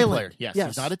a an team island. player. Yes, Yes.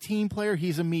 he's not a team player.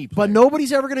 He's a me player. But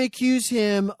nobody's ever going to accuse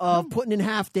him of putting in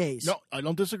half days. No, I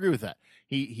don't disagree with that.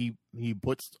 He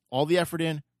puts all the effort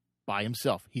in by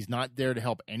himself. He's not there to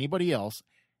help anybody else.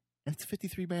 And it's a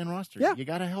 53-man roster. Yeah. You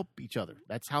got to help each other.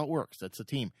 That's how it works. That's a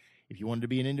team. If you wanted to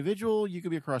be an individual, you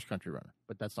could be a cross-country runner.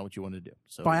 But that's not what you want to do.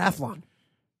 So Biathlon.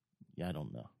 Yeah, I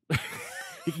don't know.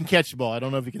 He can catch the ball. I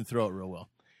don't know if he can throw it real well.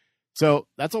 So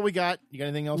that's all we got. You got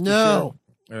anything else to No.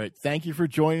 share? All right. Thank you for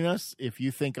joining us. If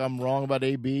you think I'm wrong about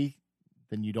AB,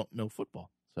 then you don't know football.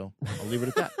 So I'll leave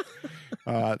it at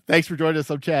that. Thanks for joining us.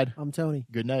 I'm Chad. I'm Tony.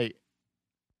 Good night.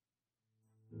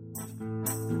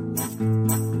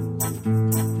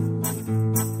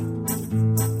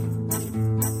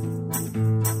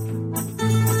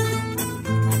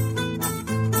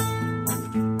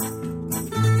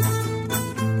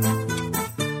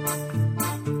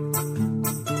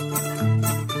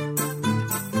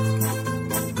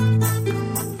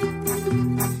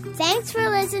 Thanks for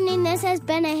listening. This has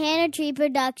been a Hannah Tree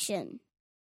production.